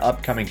see our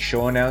upcoming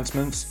show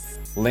announcements,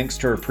 links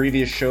to our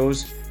previous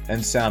shows,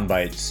 and sound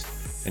bites.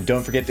 And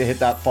don't forget to hit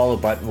that follow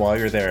button while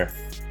you're there.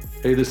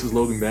 Hey, this is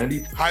Logan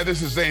Bandy. Hi,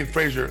 this is Zane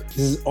Frazier. This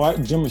is Art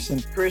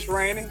Jimerson. Chris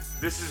Rainey.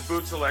 This is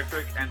Boots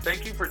Electric, and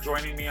thank you for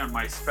joining me on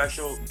my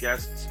special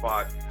guest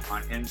spot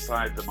on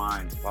Inside the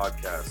Minds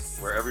podcast,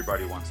 where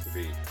everybody wants to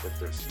be if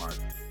they're smart.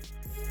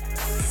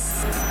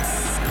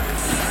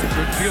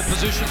 Good field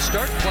position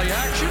start, play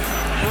action.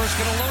 Burris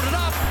going to load it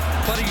up,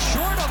 but he's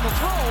short on the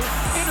throw.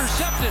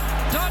 Intercepted.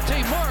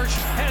 Dante Marsh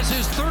has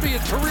his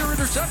 30th career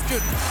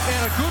interception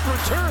and a good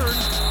return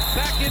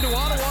back into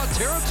Ottawa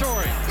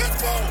territory.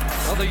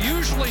 Well, the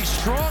usually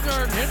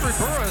strong-armed Henry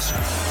Burris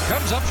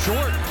comes up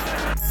short.